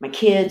my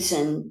kids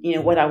and,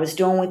 what I was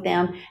doing with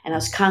them. And I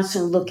was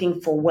constantly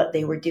looking for what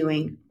they were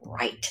doing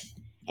right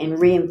and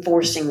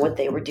reinforcing what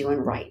they were doing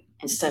right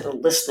instead of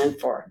listening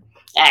for,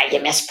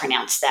 you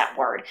mispronounced that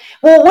word.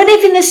 Well, what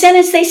if in the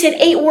sentence they said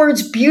 8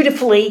 words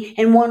beautifully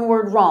and 1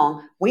 word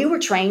wrong? We were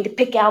trained to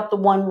pick out the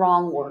one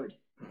wrong word.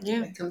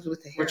 Yeah, it comes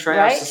with the haircut. We're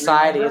trained in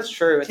society. It's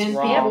true. It's 10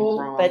 wrong. people,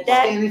 wrong. But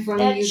that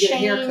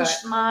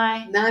changed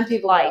my 9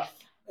 people life.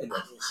 And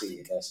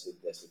see, that's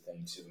the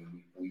thing too.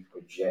 We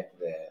project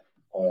that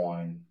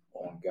on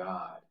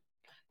God.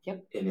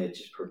 Yep. And it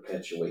just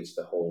perpetuates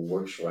the whole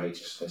works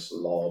righteousness,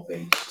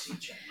 law-based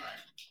teaching.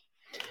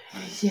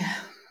 Yeah.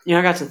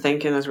 I got to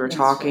thinking as we were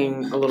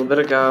talking a little bit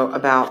ago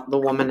about the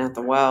woman at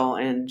the well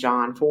in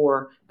John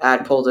 4. I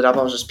had pulled it up.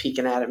 I was just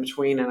peeking at it in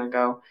between, and I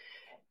go,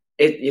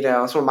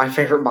 it's one of my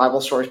favorite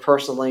Bible stories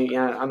personally.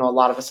 I know a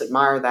lot of us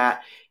admire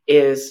that.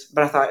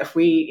 But I thought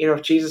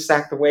if Jesus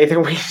acted the way that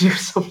we do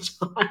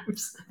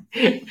sometimes,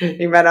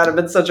 he might not have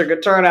been such a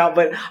good turnout.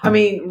 But I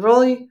mean,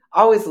 really, I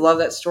always love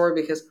that story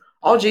because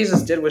all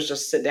Jesus did was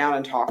just sit down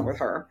and talk with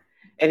her,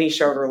 and he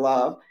showed her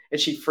love,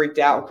 and she freaked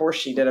out. Of course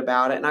she did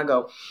about it. And I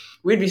go,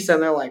 we'd be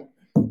sitting there like,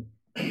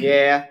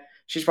 yeah,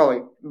 she's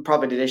probably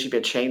today she'd be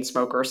a chain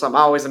smoker or something.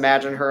 I always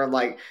imagine her in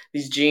like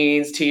these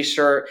jeans,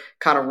 t-shirt,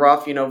 kind of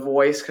rough,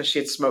 voice because she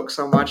had smoked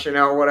so much,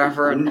 or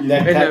whatever. And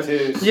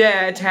tattoos.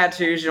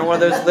 Tattoos.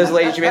 One of those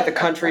ladies you meet at the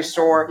country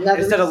store.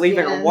 Instead of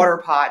leaving a water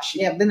pot,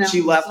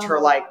 she left her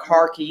like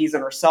car keys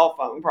and her cell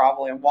phone,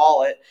 probably a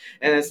wallet.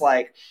 And it's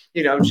like,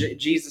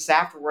 Jesus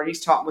afterward,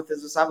 he's talking with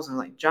his disciples and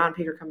like, John,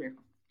 Peter, come here.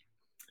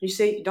 You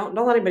see, don't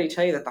let anybody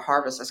tell you that the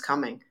harvest is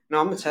coming.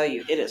 No, I'm going to tell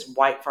you, it is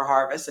white for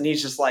harvest. And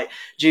he's just like,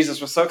 Jesus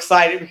was so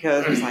excited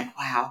because he's like,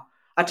 wow,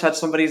 I touched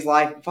somebody's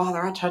life.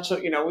 Father, we touched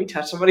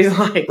somebody's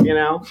life,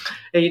 And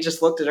he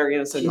just looked at her,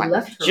 and said,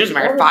 she was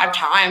married 5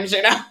 times,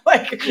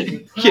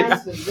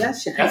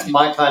 That's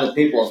my kind of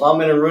people. If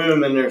I'm in a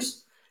room and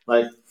there's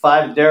like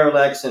 5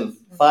 derelicts and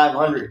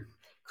 500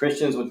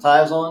 Christians with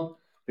ties on,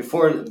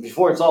 before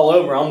it's all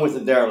over, I'm with the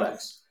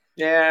derelicts.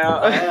 Yeah,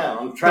 I am.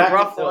 I'm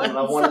attracted to them, and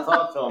I want to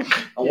talk to them.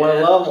 I want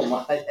to love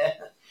them.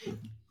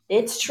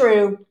 It's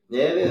true.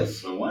 Yeah, it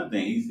is. So one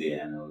thing he said,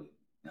 I know,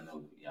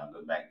 y'all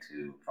go back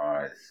to as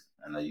far as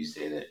I know you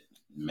say that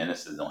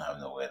ministers don't have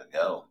nowhere to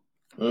go.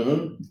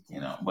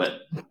 Mm-hmm.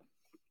 But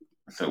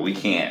so we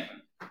can't,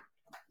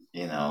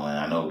 and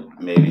I know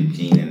maybe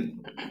Gene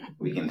and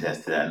we can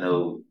test it. I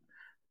know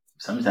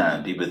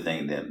sometimes people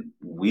think that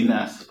we're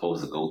not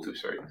supposed to go through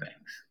certain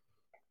things,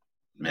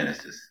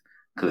 ministers.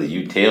 Because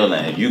you tell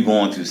them, if you're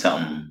going through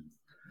something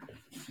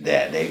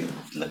that they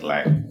look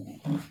like,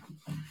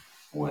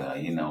 well,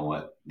 you know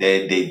what,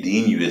 they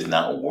deem you as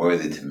not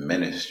worthy to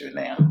minister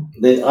now.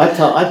 I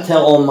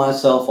tell on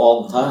myself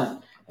all the time,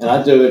 and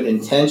I do it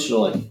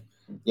intentionally.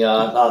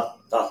 My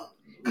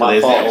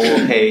fault.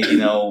 Okay,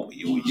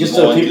 just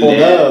so people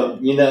know,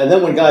 and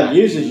then when God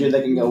uses you,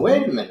 they can go,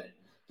 wait a minute,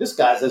 this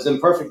guy's as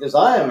imperfect as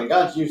I am, and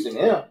God's using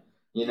him.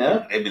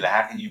 They'd be like,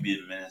 how can you be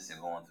a minister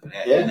going through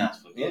that? Yeah. You're not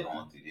supposed to be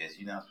going through this.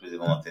 You're not supposed to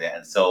be going through that.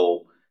 And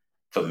so,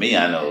 for me,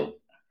 I know,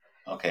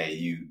 okay,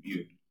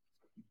 you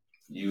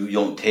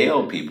don't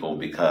tell people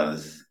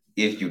because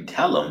if you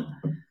tell them,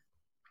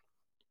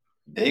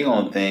 they're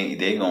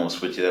gonna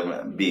switch it up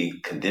and be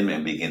condemning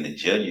and begin to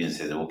judge you and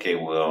say, okay,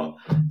 well,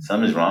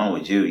 something's wrong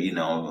with you. You're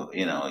not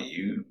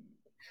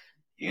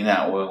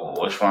well.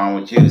 What's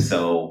wrong with you?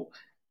 So,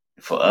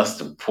 for us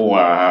to pour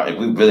our heart, if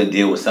we really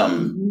deal with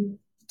something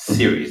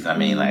serious. I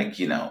mean, like,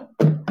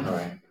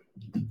 Right.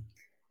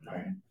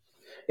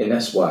 And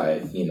that's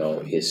why,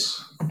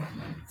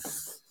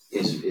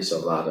 it's a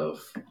lot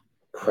of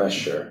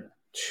pressure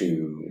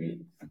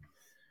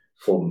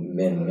for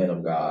men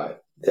of God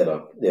that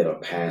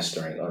are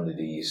pastoring under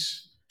the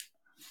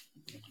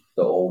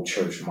old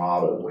church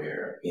model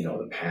where,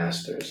 the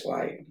pastor's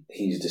like,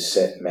 he's the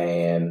set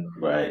man,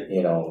 right?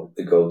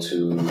 The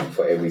go-to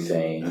for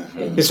everything.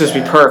 It's supposed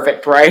to be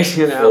perfect, right?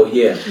 Oh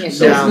yeah. So it's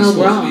supposed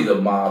to be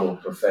the model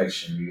of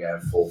perfection. You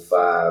got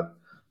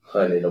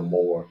 400-500 or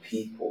more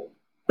people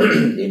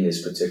in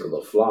this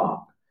particular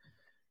flock,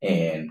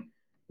 and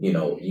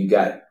you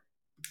got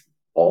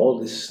all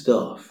this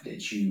stuff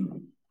that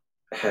you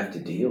have to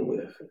deal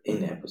with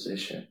in that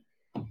position,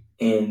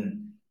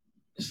 and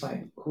it's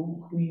like,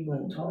 who you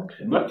want to talk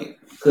to? Right.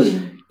 Because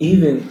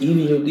even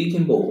your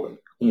deacon board,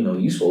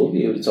 you supposed to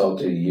be able to talk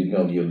to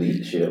your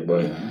leadership,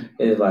 but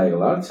it's like a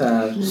lot of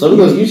times some of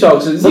those you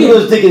talk to some of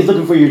those deacons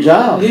looking for your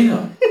job.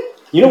 Yeah.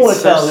 You don't want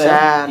to tell them.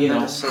 Sad, You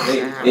know, so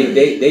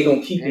they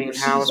gonna keep the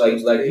receipts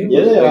like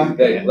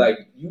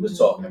you was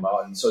talking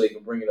about, and so they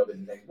can bring it up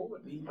in the next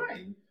board.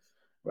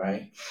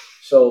 Right.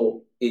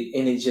 So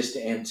it's just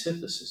the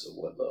antithesis of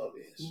what love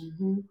is.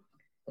 Mm-hmm.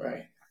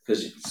 Right.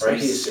 Because right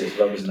here it says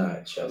love is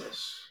not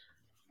jealous.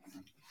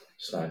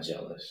 It's not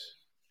jealous,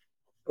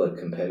 but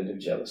competitive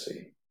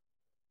jealousy.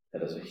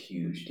 That is a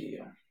huge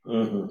deal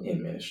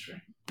in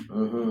ministry.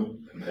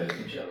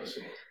 Competitive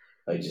jealousy,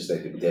 like just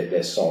like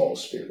that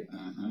Saul's spirit.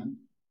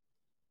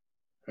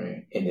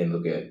 Right. And then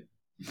look at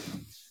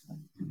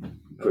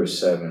verse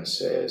 7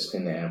 says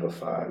in the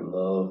Amplified,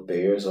 love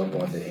bears up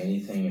under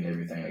anything and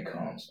everything that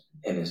comes,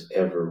 and is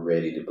ever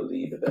ready to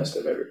believe the best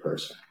of every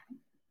person.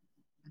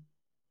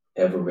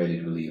 Ever ready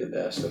to believe the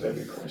best of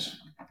every person.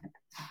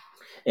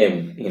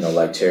 And,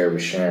 like Terry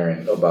was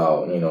sharing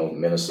about,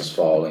 ministers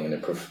falling and the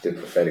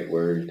prophetic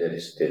word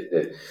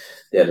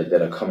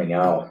that are coming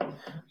out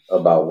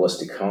about what's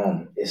to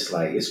come. It's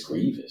like, it's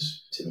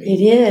grievous to me.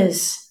 It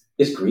is.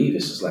 It's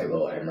grievous. It's like,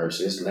 Lord have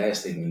mercy. It's the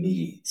last thing we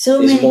need. So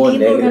many people are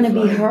going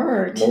to be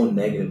hurt. More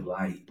negative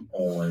light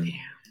on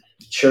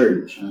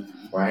church,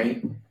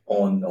 right?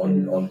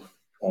 On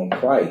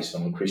Christ,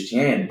 on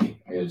Christianity.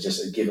 It's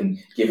just giving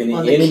the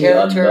enemy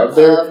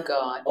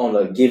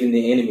giving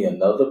the enemy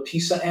another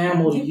piece of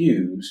ammo to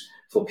use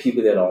for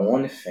people that are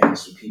on the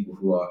fence, for people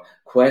who are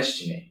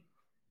questioning.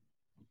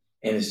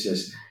 And it's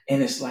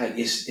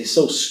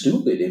so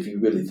stupid if you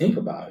really think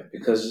about it,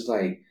 because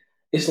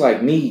it's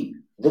like me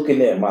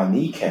looking at my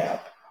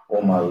kneecap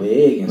or my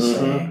leg and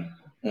saying,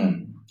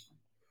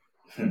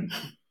 you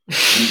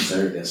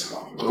deserve that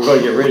scar. We're going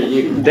to get rid of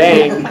you.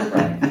 Dang.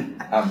 Right.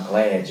 I'm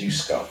glad you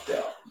scuffed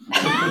out.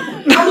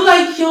 I'm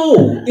like,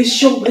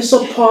 it's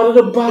a part of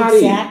the body.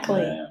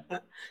 Exactly.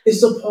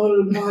 It's a part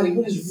of the body.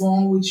 What is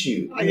wrong with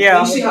you?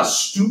 Yeah. You see how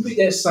stupid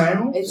that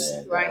sounds?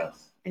 It's right.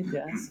 It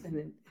does.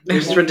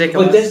 It's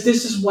ridiculous. But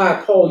this is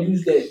why Paul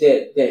used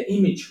that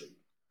imagery,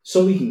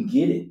 so we can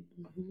get it.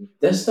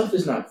 That stuff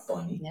is not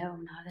funny. No,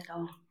 not at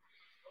all.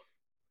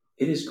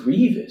 It is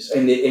grievous,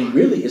 and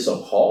really it's a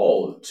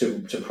call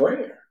to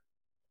prayer,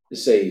 to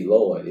say,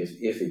 Lord,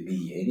 if it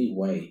be any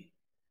way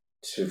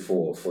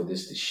for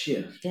this to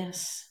shift,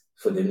 yes,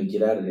 for them to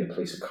get out of their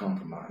place of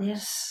compromise,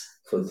 yes,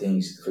 for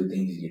things to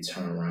get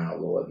turned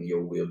around, Lord, and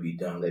your will be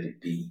done. Let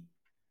it be.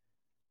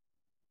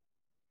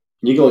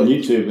 You go on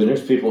YouTube, and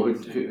there's people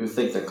who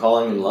think their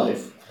calling in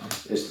life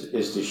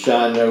is to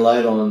shine their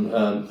light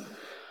on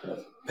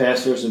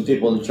pastors and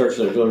people in the church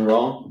that are doing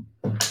wrong.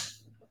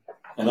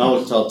 And I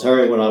always tell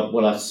Terry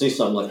when I see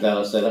something like that,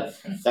 I say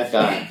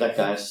that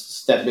guy's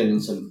stepping in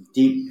some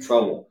deep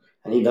trouble,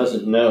 and he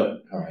doesn't know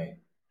it. All right.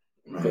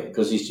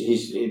 Because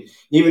he's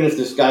even if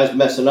this guy's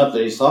messing up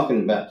that he's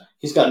talking about,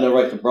 he's got no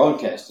right to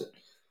broadcast it.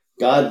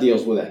 God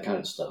deals with that kind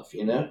of stuff,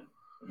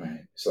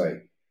 Right. It's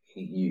like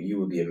you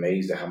would be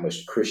amazed at how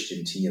much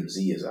Christian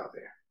TMZ is out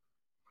there.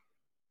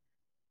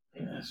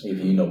 If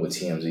you know what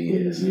TMZ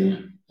is,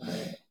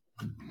 right?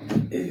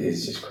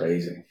 It's just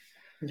crazy.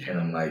 And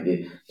I'm like,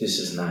 this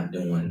is not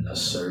doing a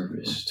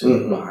service to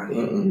the body,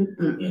 And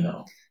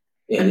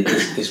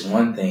it's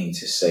one thing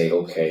to say,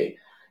 okay,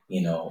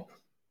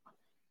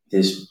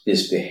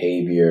 this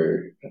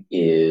behavior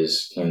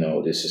is,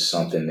 this is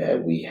something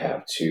that we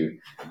have to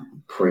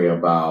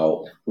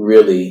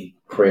really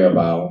pray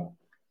about.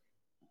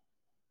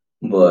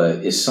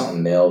 But it's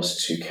something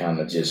else to kind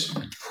of just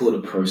put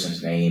a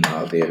person's name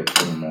out there, to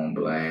put them on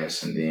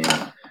blast, and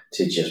then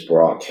to just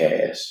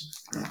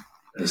broadcast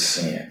the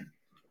sin.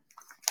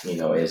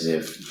 As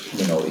if,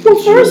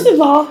 Well, first of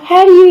all,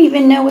 how do you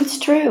even know it's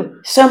true?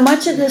 So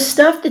much of the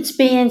stuff that's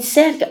being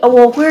said,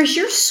 well, where's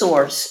your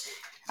source?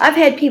 I've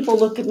had people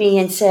look at me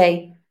and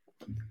say,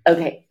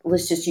 okay,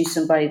 let's just use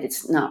somebody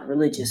that's not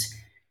religious.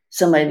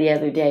 Somebody the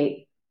other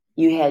day,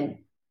 you had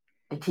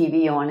the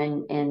TV on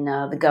and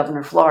the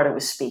governor of Florida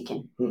was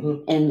speaking.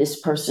 And this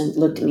person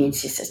looked at me and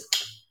she says,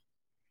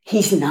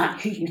 he's not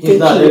who you think he is. He's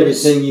not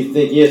everything you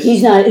think he is.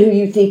 He's not who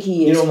you think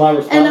he is. You know my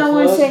response and I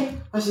want to say,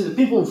 I said, the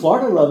people in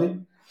Florida love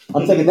him.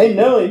 I'm thinking they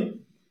know him.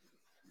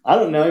 I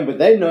don't know him, but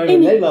they know him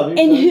and they love him.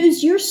 And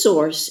who's your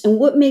source? And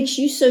what makes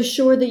you so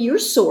sure that your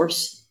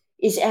source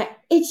is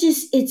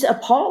it's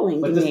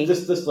appalling to me.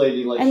 This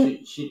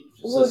lady, she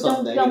says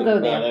something don't go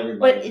about there. everybody.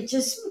 But it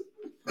just...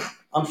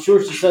 I'm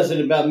sure she says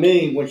it about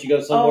me when she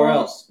goes somewhere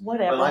else.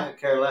 Whatever. But I could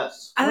care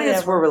less. I think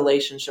that's where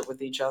relationship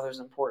with each other is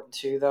important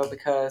too, though,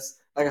 because,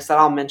 like I said,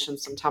 I'll mention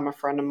sometime a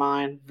friend of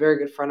mine, very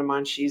good friend of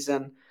mine, she's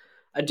in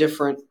a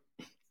different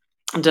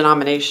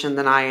denomination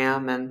than I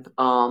am, and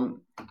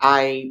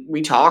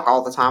we talk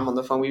all the time on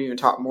the phone. We've even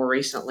talked more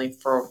recently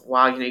for a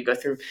while. You go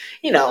through,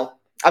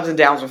 ups and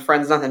downs with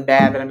friends, nothing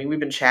bad, but I mean, we've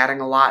been chatting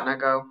a lot, and I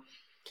go,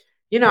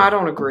 I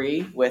don't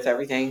agree with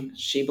everything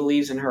she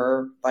believes in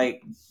her,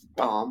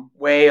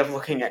 way of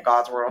looking at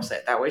God's word. I'll say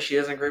it that way. She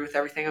doesn't agree with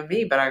everything of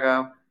me, but I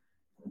go,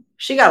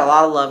 she got a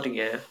lot of love to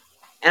give,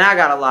 and I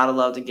got a lot of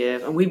love to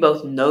give, and we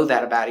both know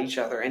that about each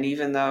other. And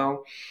even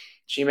though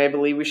she may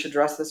believe we should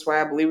dress this way,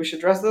 I believe we should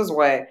dress this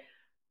way,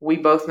 we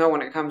both know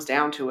when it comes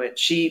down to it,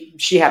 she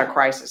had a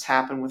crisis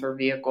happen with her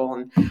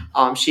vehicle,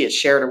 and she had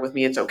shared it with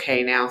me. It's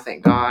okay now,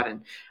 thank God.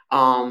 And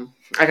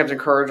I kept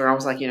encouraging her. I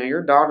was like, you're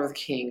a daughter of the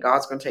King.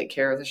 God's going to take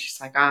care of this. She's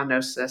like, I know,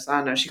 sis.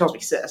 I know. She calls me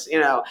sis,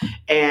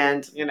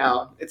 and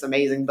it's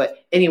amazing.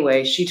 But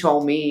anyway, she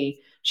told me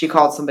she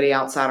called somebody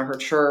outside of her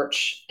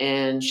church,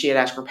 and she had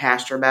asked her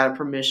pastor about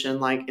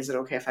permission. Like, is it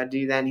okay if I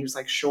do that? And he was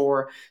like,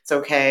 sure, it's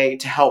okay,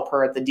 to help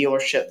her at the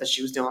dealership that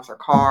she was dealing with her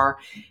car.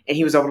 And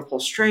he was able to pull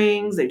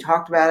strings. They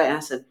talked about it. And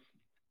I said,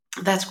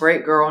 that's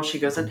great, girl. And she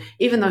goes, and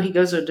even though he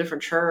goes to a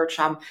different church,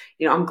 I'm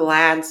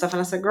glad and stuff. And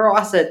I said, girl,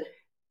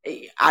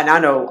 and I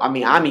know,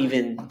 I'm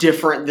even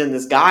different than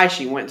this guy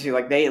she went to.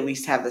 Like, they at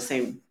least have the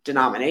same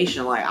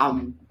denomination. Like,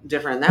 I'm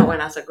different in that way.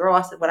 And I said, girl,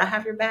 would I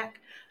have your back?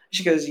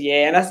 She goes,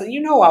 yeah. And I said,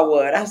 I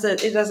would. I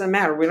said, it doesn't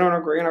matter. We don't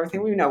agree on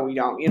everything. We know we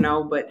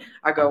don't, but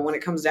I go, when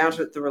it comes down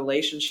to it, the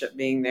relationship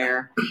being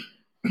there,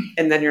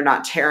 and then you're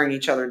not tearing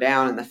each other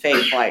down in the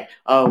faith, like,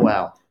 oh,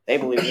 well, they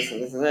believe this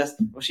and this and this.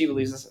 Well, she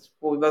believes this.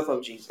 Well, we both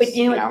love Jesus. But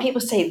what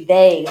people say,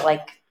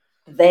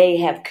 they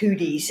have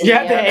cooties. And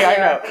yeah, I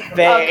know.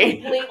 They.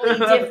 Completely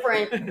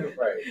different.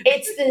 Right.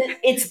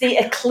 It's the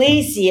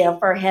ecclesia,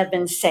 for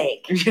heaven's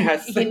sake.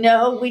 Yes.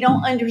 We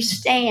don't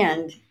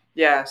understand.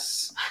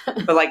 Yes.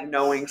 But like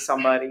knowing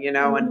somebody, and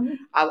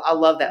I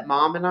love that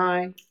Mom and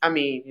I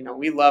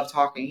we love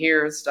talking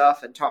here and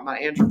stuff, and talking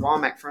about Andrew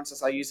Wommack, for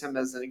instance. I'll use him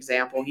as an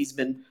example. He's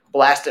been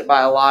blasted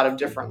by a lot of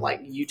different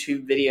like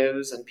YouTube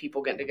videos and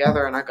people getting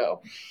together, and I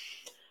go,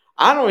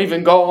 I don't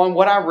even go on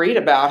what I read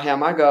about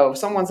him. I go, if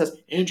someone says,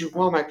 Andrew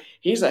Wommack,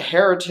 he's a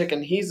heretic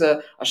and he's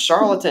a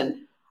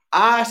charlatan.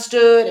 I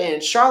stood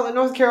in Charlotte,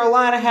 North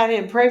Carolina, had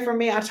him pray for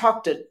me. I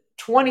talked to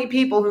 20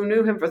 people who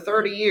knew him for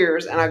 30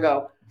 years, and I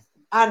go,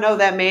 I know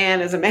that man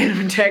is a man of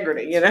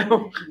integrity,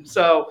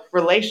 So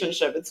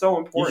relationship, it's so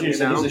important. He's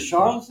a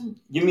charlatan?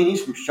 You mean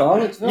he's from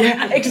Charlottesville?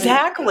 Yeah,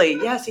 exactly.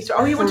 Yes,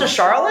 he went to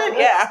Charlotte?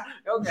 Yeah.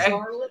 Okay.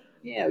 Charlotte?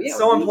 Yeah. It's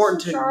so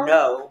important to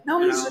know.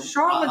 No, he's a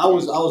Charlotte. I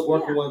was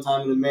working one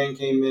time, and a man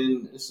came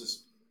in. This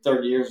is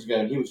 30 years ago,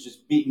 and he was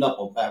just beating up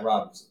on Pat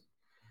Robinson.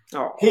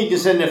 Oh. He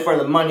just in there for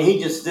the money.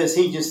 He just this,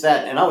 he just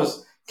that. And I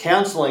was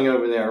counseling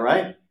over there,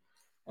 right?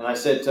 And I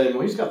said to him,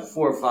 well, he's got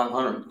 400 or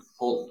 500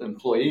 full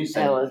employees.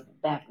 That was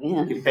back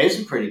then. He pays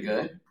them pretty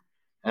good.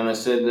 And I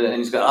said, and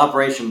he's got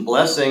Operation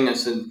Blessing. I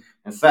said,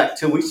 in fact,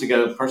 2 weeks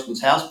ago, a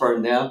person's house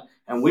burned down,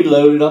 and we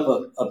loaded up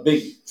a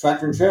big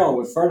tractor and trailer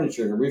with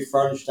furniture to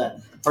refurnish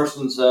that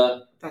person's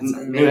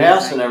new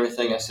house and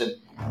everything. I said,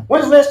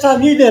 when's the last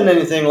time you did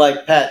anything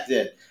like Pat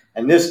did?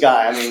 And this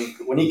guy,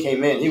 when he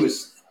came in, he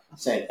was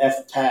saying,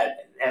 F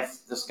Pat, F,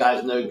 this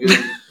guy's no good.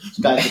 This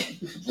guy's,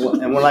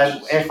 and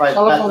after I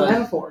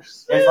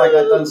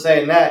got done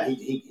saying that,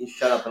 he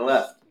shut up and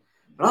left.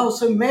 But I was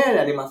so mad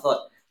at him, I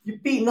thought, you're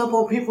beating up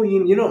on people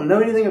you don't know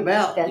anything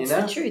about. That's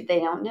the truth. They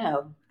don't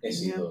know. And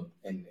see, look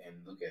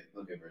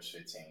at verse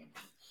 15.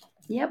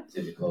 Yep.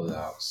 To close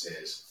out, it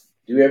says,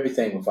 do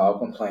everything without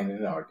complaining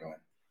and arguing,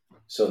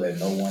 so that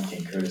no one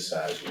can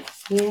criticize you.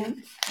 Yeah.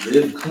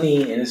 Live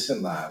clean,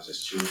 innocent lives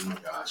as children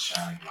of God,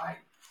 shining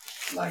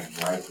like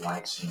bright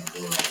lights in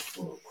a world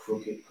full of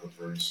crooked,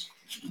 perverse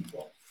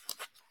people.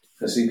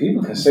 Because see,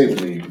 people can say what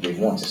they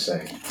want to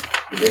say,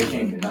 but they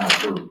can't deny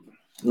truth.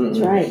 That's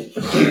right.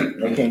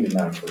 They can't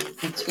deny truth.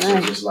 That's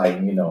right. So just like,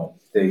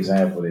 the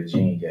example that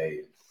Gene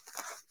gave.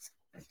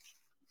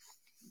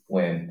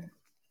 When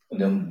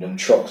them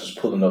trucks was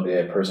pulling up to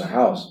that person's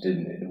house, the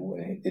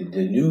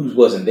news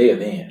wasn't there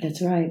then.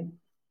 That's right.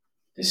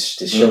 This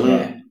show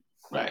that.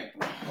 Right.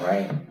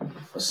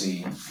 But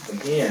see,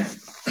 again,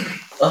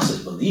 us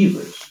as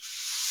believers,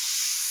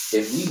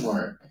 if we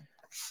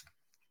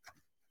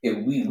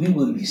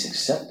wouldn't be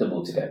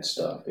susceptible to that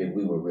stuff if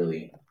we were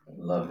really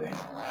loving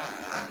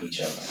each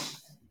other.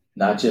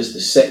 Not just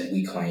the set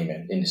we claim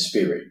in the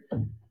spirit.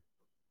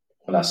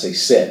 When I say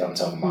set, I'm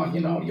talking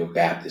about, your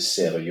Baptist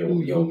set, or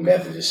your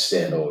Methodist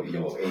set, or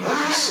your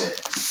AME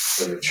set,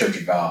 or your Church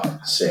of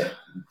God set.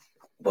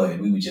 But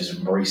we were just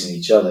embracing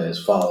each other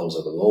as followers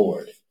of the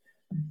Lord,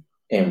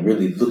 and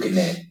really looking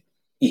at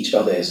each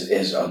other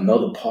as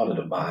another part of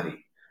the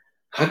body.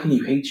 How can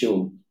you hate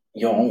your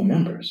own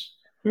members?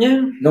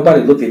 Yeah.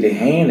 Nobody looked at their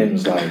hand and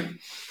was like,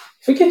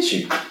 forget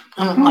you.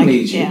 I don't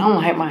need you. I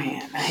don't hate my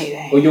hand. I hate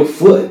that. Or your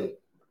foot.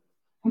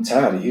 I'm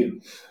tired of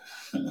you.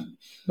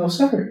 No,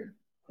 sir.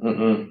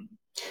 Mm-mm.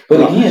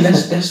 But again,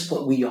 that's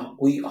what we are.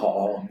 We are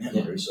all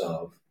members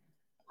of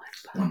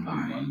one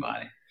body.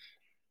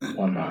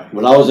 One body.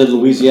 When I was in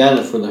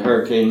Louisiana for the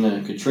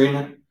Hurricane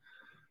Katrina,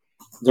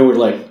 there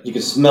were you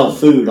could smell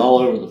food all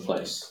over the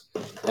place.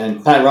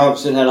 And Pat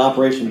Robertson had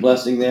Operation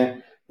Blessing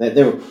there.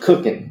 They were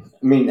cooking.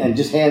 And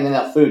just handing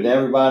out food to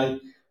everybody.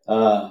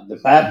 The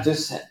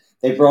Baptists,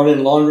 they brought in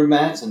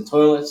laundromats and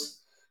toilets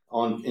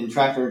in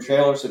tractor and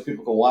trailer so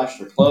people could wash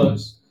their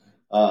clothes.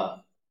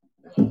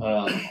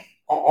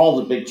 All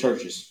the big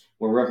churches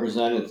were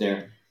represented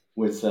there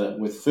with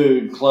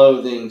food,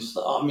 clothing.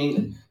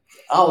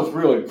 I was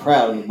really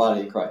proud of the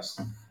body of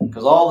Christ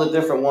because all the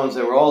different ones,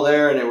 they were all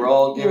there and they were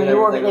all giving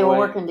everything away. They were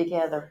working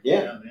together.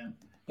 Yeah.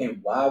 And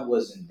why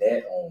wasn't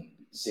that on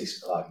 6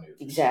 o'clock news?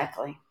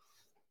 Exactly.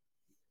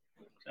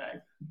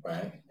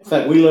 Right. In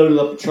fact, we loaded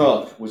up a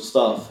truck with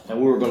stuff, and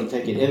we were going to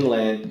take it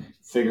inland,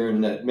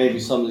 figuring that maybe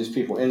some of these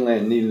people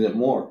inland needed it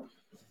more.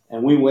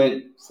 And we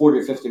went 40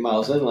 or 50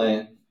 miles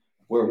inland,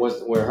 where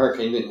a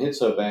hurricane didn't hit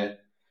so bad.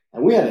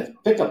 And we had a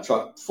pickup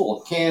truck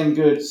full of canned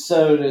goods,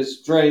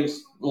 sodas,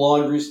 drinks,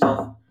 laundry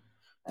stuff.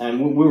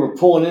 And we were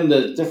pulling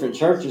into different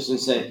churches and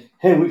saying,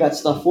 "Hey, we got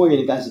stuff for you."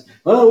 And the guy said,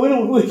 "Oh,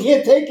 we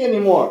can't take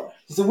anymore."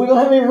 He said, "We don't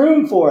have any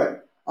room for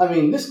it." I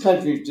mean, this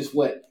country just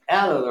went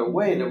out of their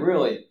way to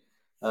really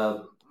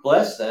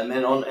bless them.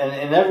 And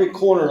in every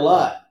corner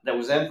lot that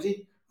was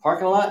empty,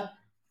 parking lot,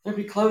 there'd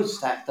be clothes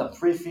stacked up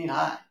 3 feet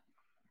high.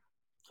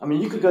 I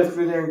mean, you could go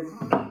through there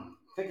and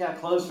pick out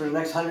clothes for the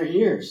next 100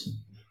 years.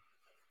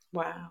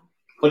 Wow.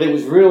 But it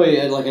was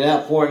really like an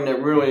outpouring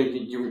that really,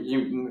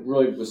 you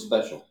really was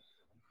special.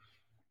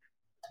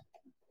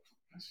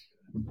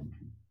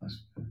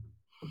 That's good.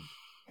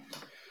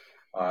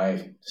 All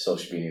right,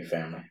 social media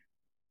family.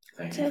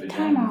 Thank you for It's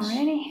time joining us.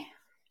 already.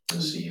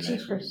 We'll see you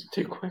next week.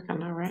 Too quick, I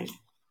know, right?